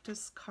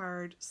practice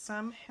card,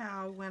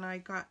 somehow when I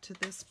got to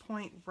this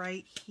point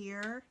right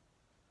here,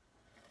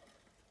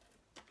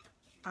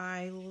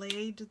 I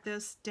laid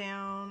this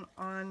down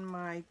on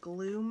my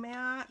glue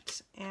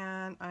mat,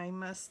 and I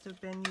must have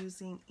been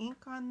using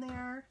ink on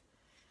there,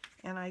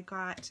 and I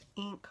got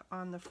ink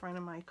on the front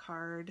of my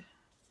card,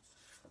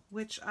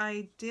 which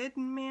I did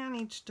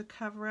manage to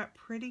cover up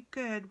pretty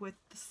good with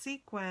the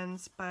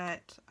sequins,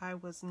 but I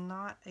was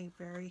not a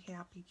very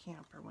happy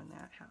camper when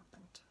that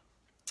happened.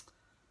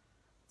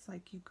 It's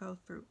like you go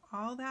through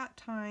all that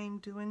time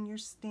doing your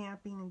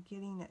stamping and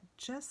getting it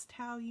just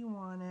how you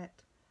want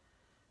it,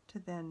 to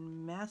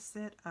then mess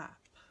it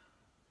up.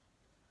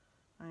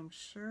 I'm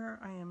sure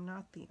I am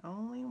not the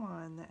only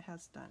one that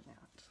has done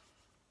that.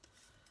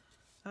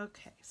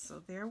 Okay,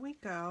 so there we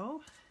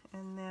go,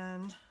 and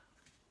then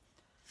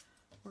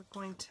we're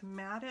going to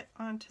mat it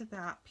onto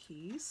that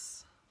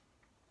piece.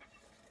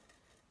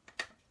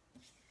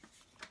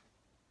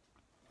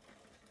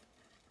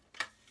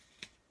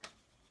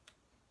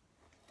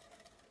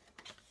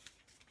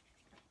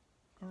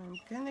 And I'm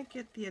going to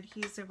get the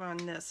adhesive on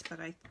this, but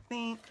I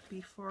think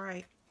before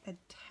I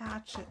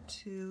attach it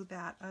to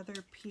that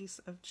other piece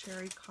of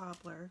cherry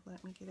cobbler,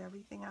 let me get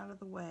everything out of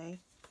the way.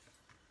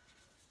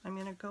 I'm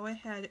going to go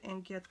ahead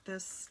and get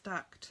this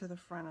stuck to the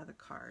front of the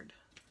card.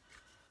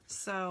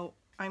 So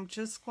I'm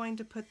just going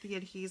to put the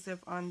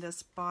adhesive on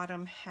this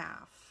bottom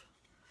half.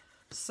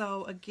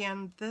 So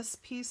again, this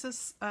piece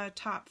is a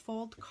top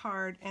fold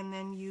card, and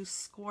then you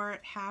score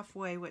it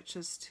halfway, which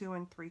is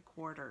 2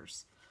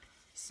 3/4.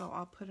 So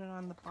I'll put it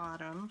on the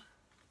bottom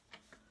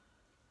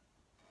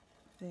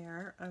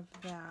there of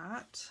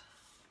that.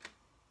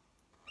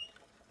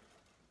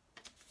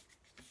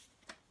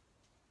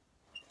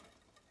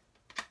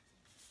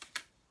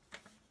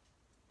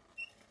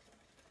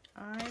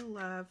 I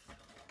love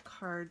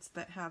cards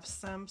that have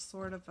some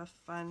sort of a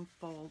fun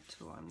fold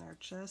to them. They're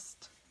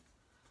just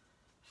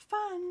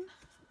fun.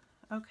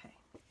 Okay.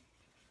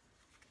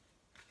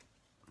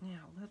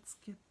 Now let's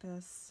get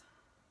this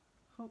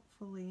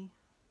hopefully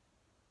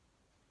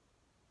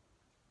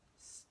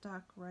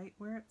stuck right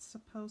where it's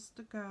supposed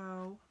to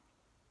go.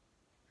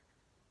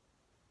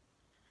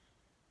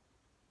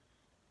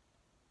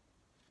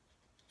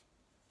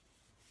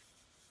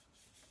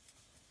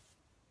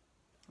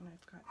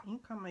 I've got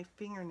ink on my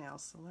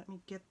fingernails, so let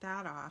me get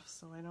that off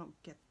so I don't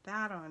get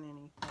that on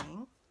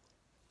anything.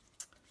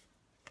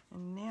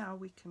 And now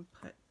we can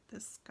put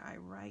this guy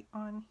right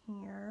on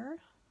here.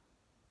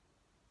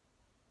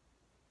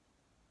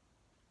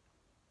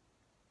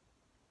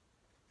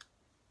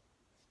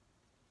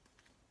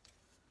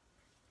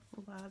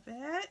 Love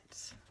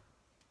it.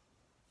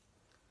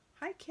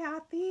 Hi,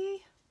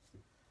 Kathy.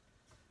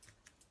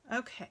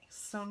 Okay,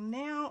 so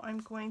now I'm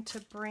going to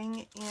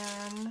bring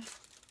in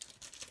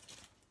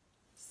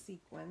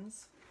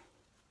sequins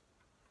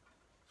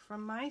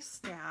from my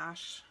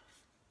stash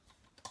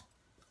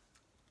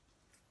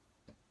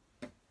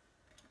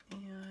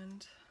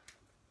and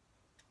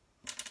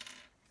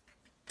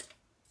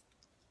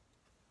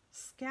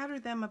scatter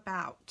them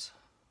about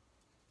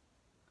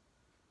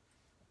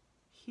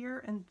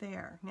here and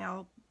there.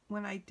 Now,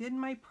 when I did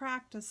my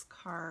practice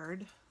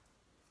card,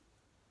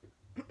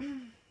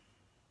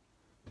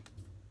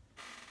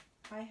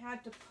 I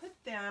had to put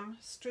them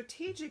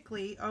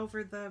strategically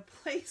over the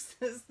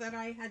places that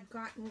I had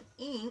gotten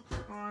ink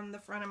on the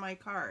front of my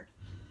card.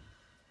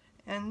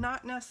 And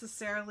not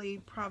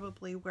necessarily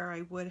probably where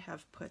I would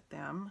have put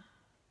them,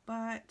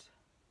 but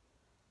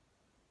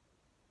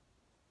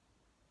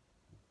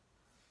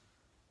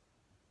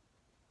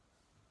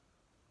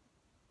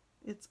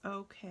it's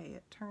okay.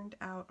 It turned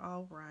out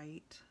all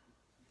right.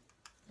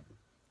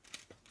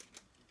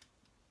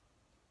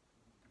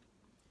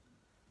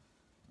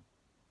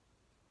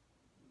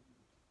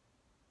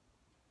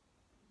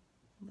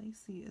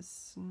 Lacey is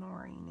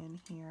snoring in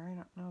here. I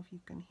don't know if you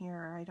can hear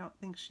her. I don't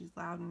think she's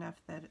loud enough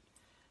that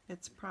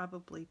it's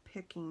probably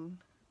picking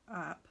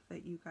up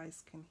that you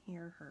guys can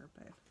hear her,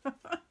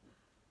 but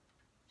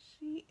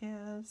she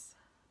is.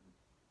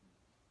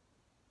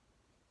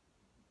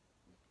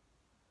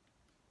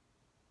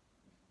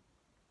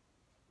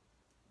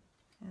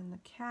 And the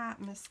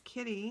cat, Miss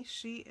Kitty,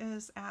 she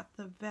is at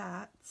the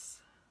vet's.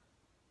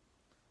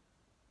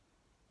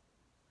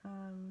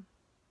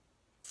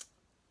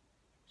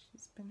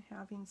 She's been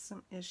having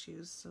some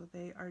issues, so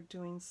they are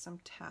doing some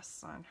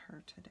tests on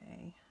her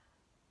today.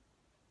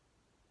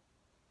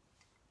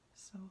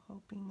 So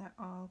hoping that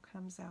all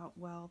comes out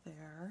well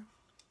there.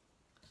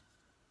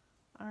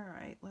 All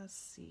right, let's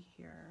see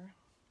here.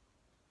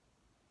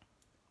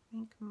 I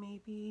think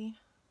maybe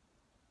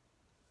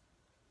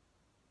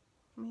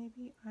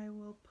I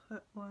will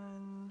put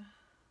one,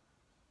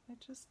 I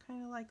just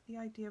kind of like the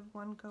idea of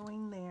one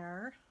going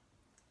there.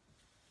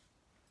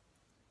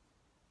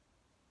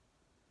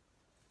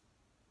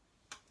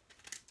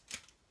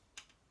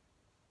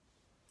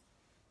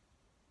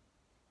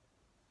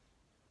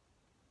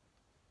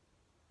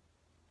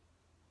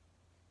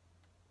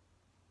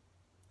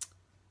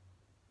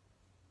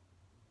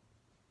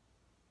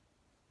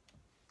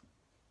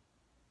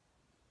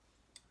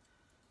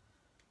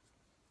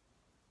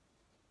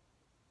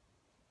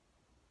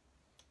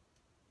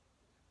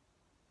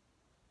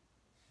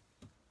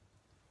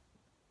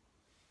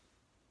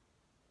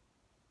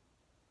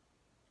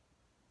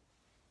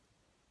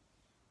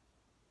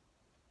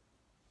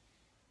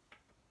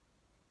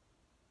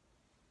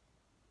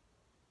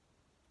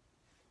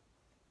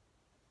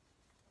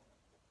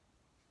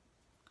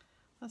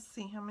 Let's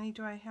see, how many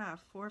do I have?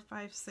 4,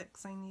 5,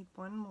 6. I need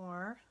one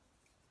more.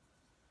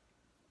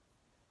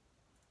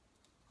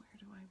 Where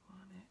do I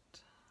want it?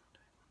 Do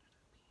I want it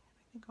up here?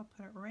 I think I'll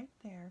put it right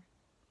there.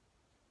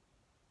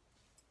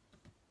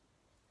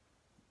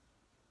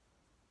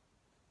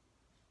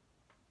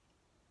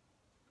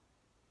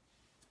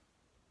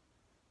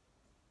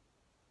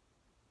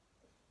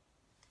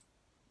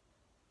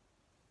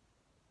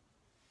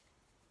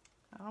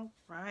 All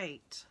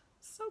right.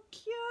 So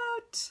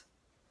cute.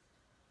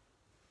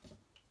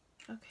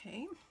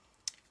 Okay,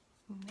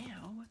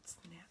 now what's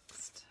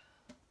next?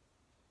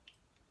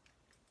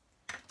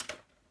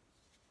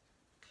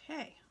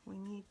 Okay, we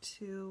need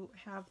to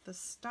have the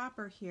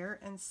stopper here,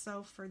 and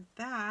so for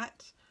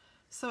that,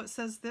 so it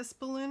says this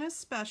balloon is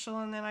special,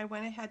 and then I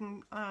went ahead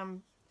and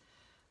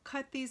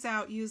cut these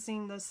out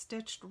using the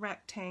stitched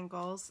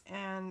rectangles,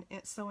 and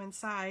so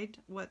inside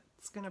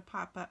what's going to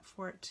pop up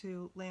for it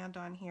to land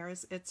on here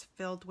is it's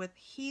filled with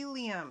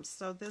helium.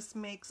 So this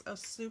makes a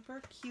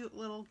super cute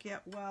little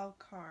get well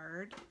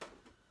card.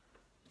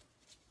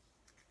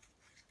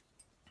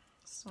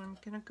 So I'm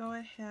going to go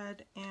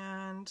ahead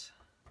and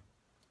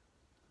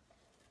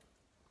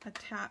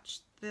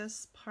attach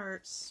this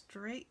part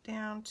straight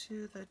down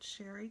to the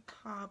cherry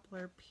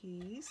cobbler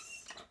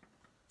piece.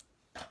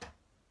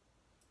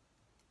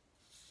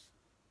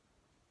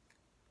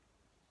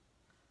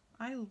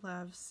 I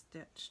love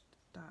stitched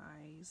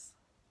dies.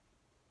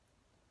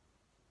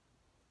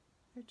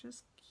 They're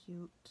just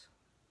cute.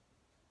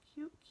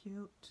 Cute,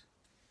 cute.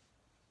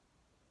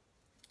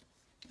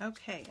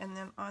 Okay, and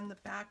then on the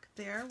back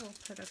there, we'll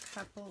put a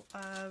couple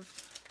of,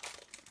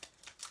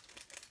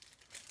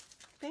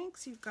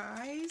 thanks you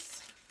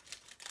guys.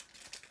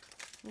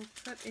 We'll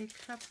put a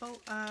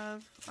couple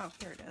of, oh,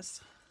 here it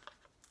is.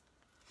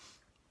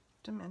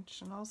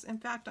 dimensionals. In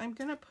fact, I'm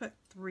going to put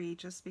 3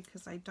 just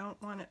because I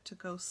don't want it to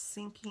go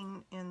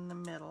sinking in the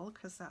middle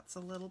because that's a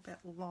little bit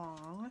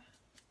long.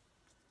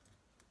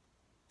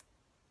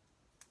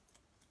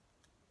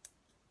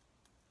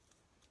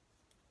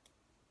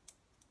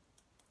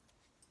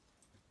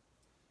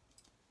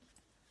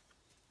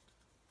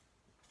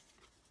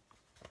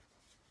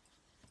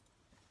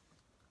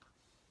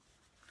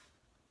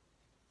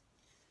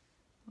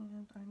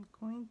 And I'm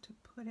going to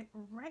put it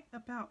right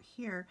about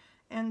here,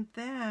 and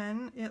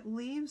then it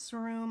leaves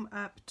room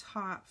up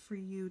top for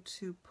you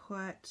to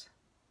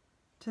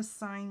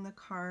sign the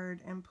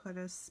card and put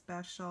a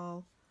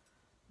special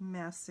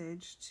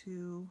message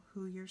to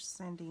who you're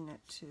sending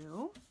it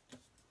to.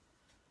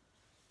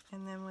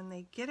 And then when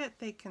they get it,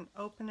 they can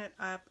open it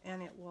up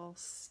and it will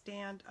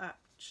stand up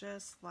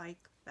just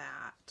like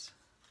that.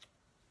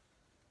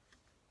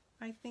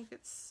 I think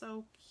it's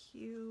so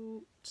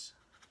cute.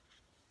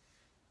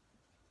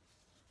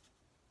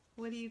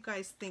 What do you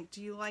guys think?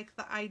 Do you like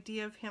the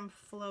idea of him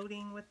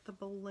floating with the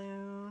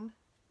balloon?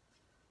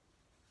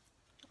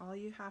 All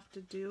you have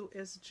to do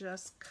is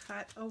just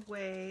cut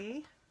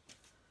away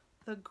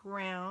the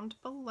ground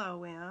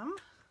below him.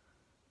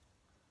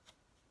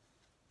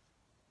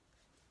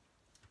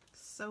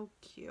 So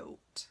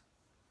cute.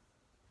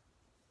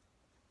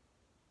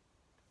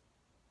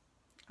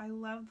 I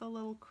love the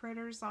little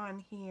critters on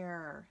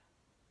here.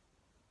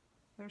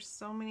 There's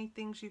so many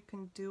things you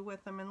can do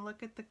with them, and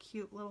look at the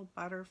cute little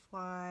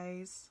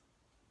butterflies.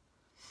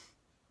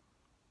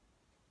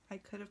 I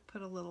could have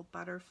put a little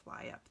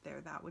butterfly up there.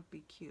 That would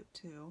be cute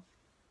too.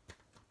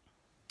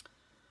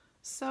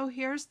 So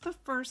here's the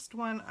first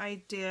one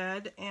I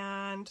did,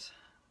 and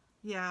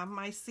yeah,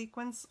 my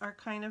sequins are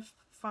kind of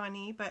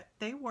funny, but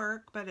they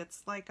work. But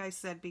it's like I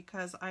said,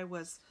 because I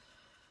was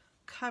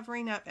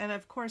covering up, and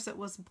of course it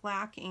was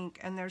black ink,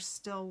 and there's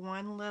still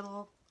one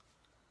little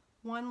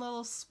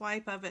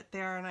swipe of it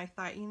there, and I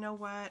thought, you know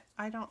what,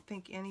 I don't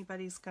think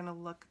anybody's gonna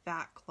look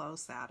that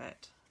close at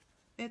it.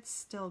 It's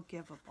still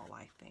givable,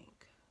 I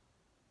think.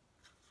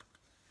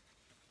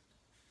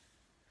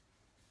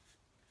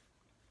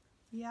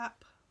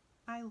 Yep,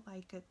 I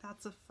like it.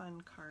 That's a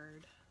fun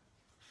card.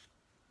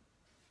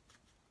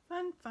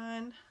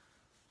 Fun.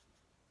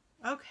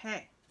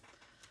 Okay,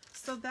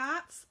 so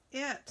that's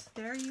it.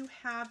 There you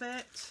have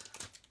it.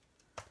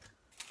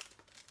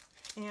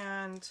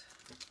 And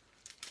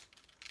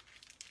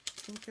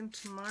thinking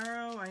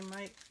tomorrow I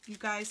might, you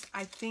guys,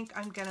 I think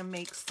I'm gonna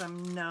make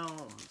some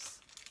gnomes.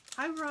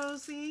 Hi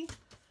Rosie.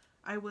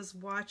 I was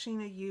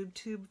watching a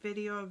YouTube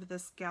video of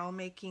this gal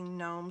making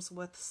gnomes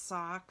with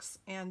socks,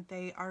 and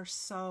they are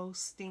so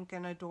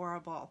stinking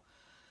adorable.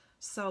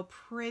 So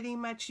pretty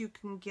much you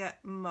can get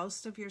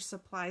most of your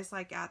supplies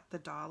like at the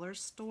dollar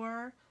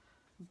store,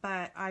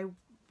 but I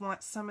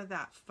want some of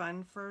that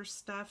fun fur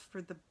stuff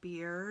for the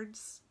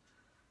beards.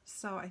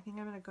 So I think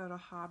I'm going to go to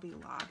Hobby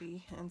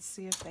Lobby and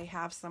see if they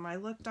have some. I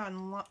looked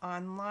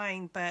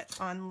online, but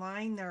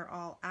online they're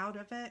all out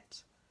of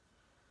it.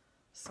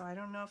 So I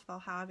don't know if they'll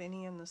have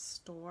any in the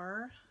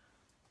store.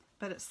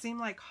 But it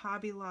seemed like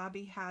Hobby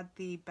Lobby had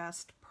the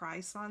best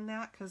price on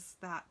that, because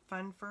that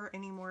fun fur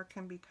anymore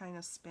can be kind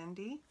of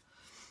spendy.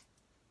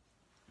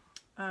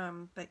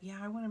 But yeah,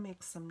 I want to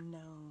make some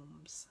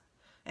gnomes.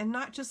 And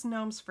not just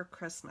gnomes for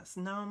Christmas.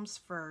 Gnomes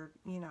for,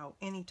 you know,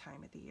 any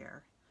time of the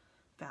year.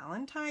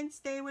 Valentine's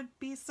Day would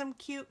be some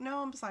cute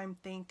gnomes, I'm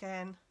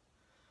thinking.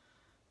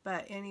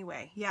 But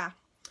anyway, yeah.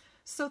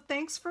 So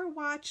thanks for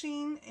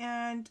watching,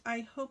 and I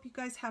hope you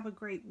guys have a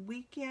great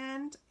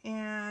weekend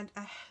and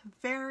a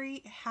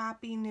very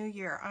happy new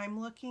year. I'm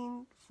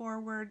looking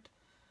forward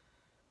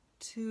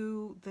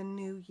to the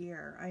new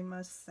year, I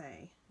must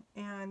say.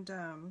 And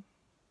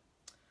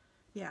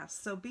yeah,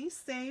 so be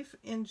safe,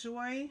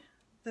 enjoy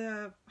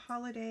the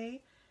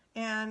holiday,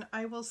 and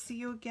I will see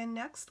you again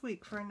next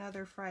week for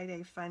another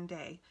Friday Fun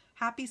Day.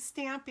 Happy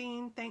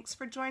stamping. Thanks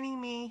for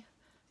joining me.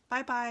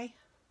 Bye-bye.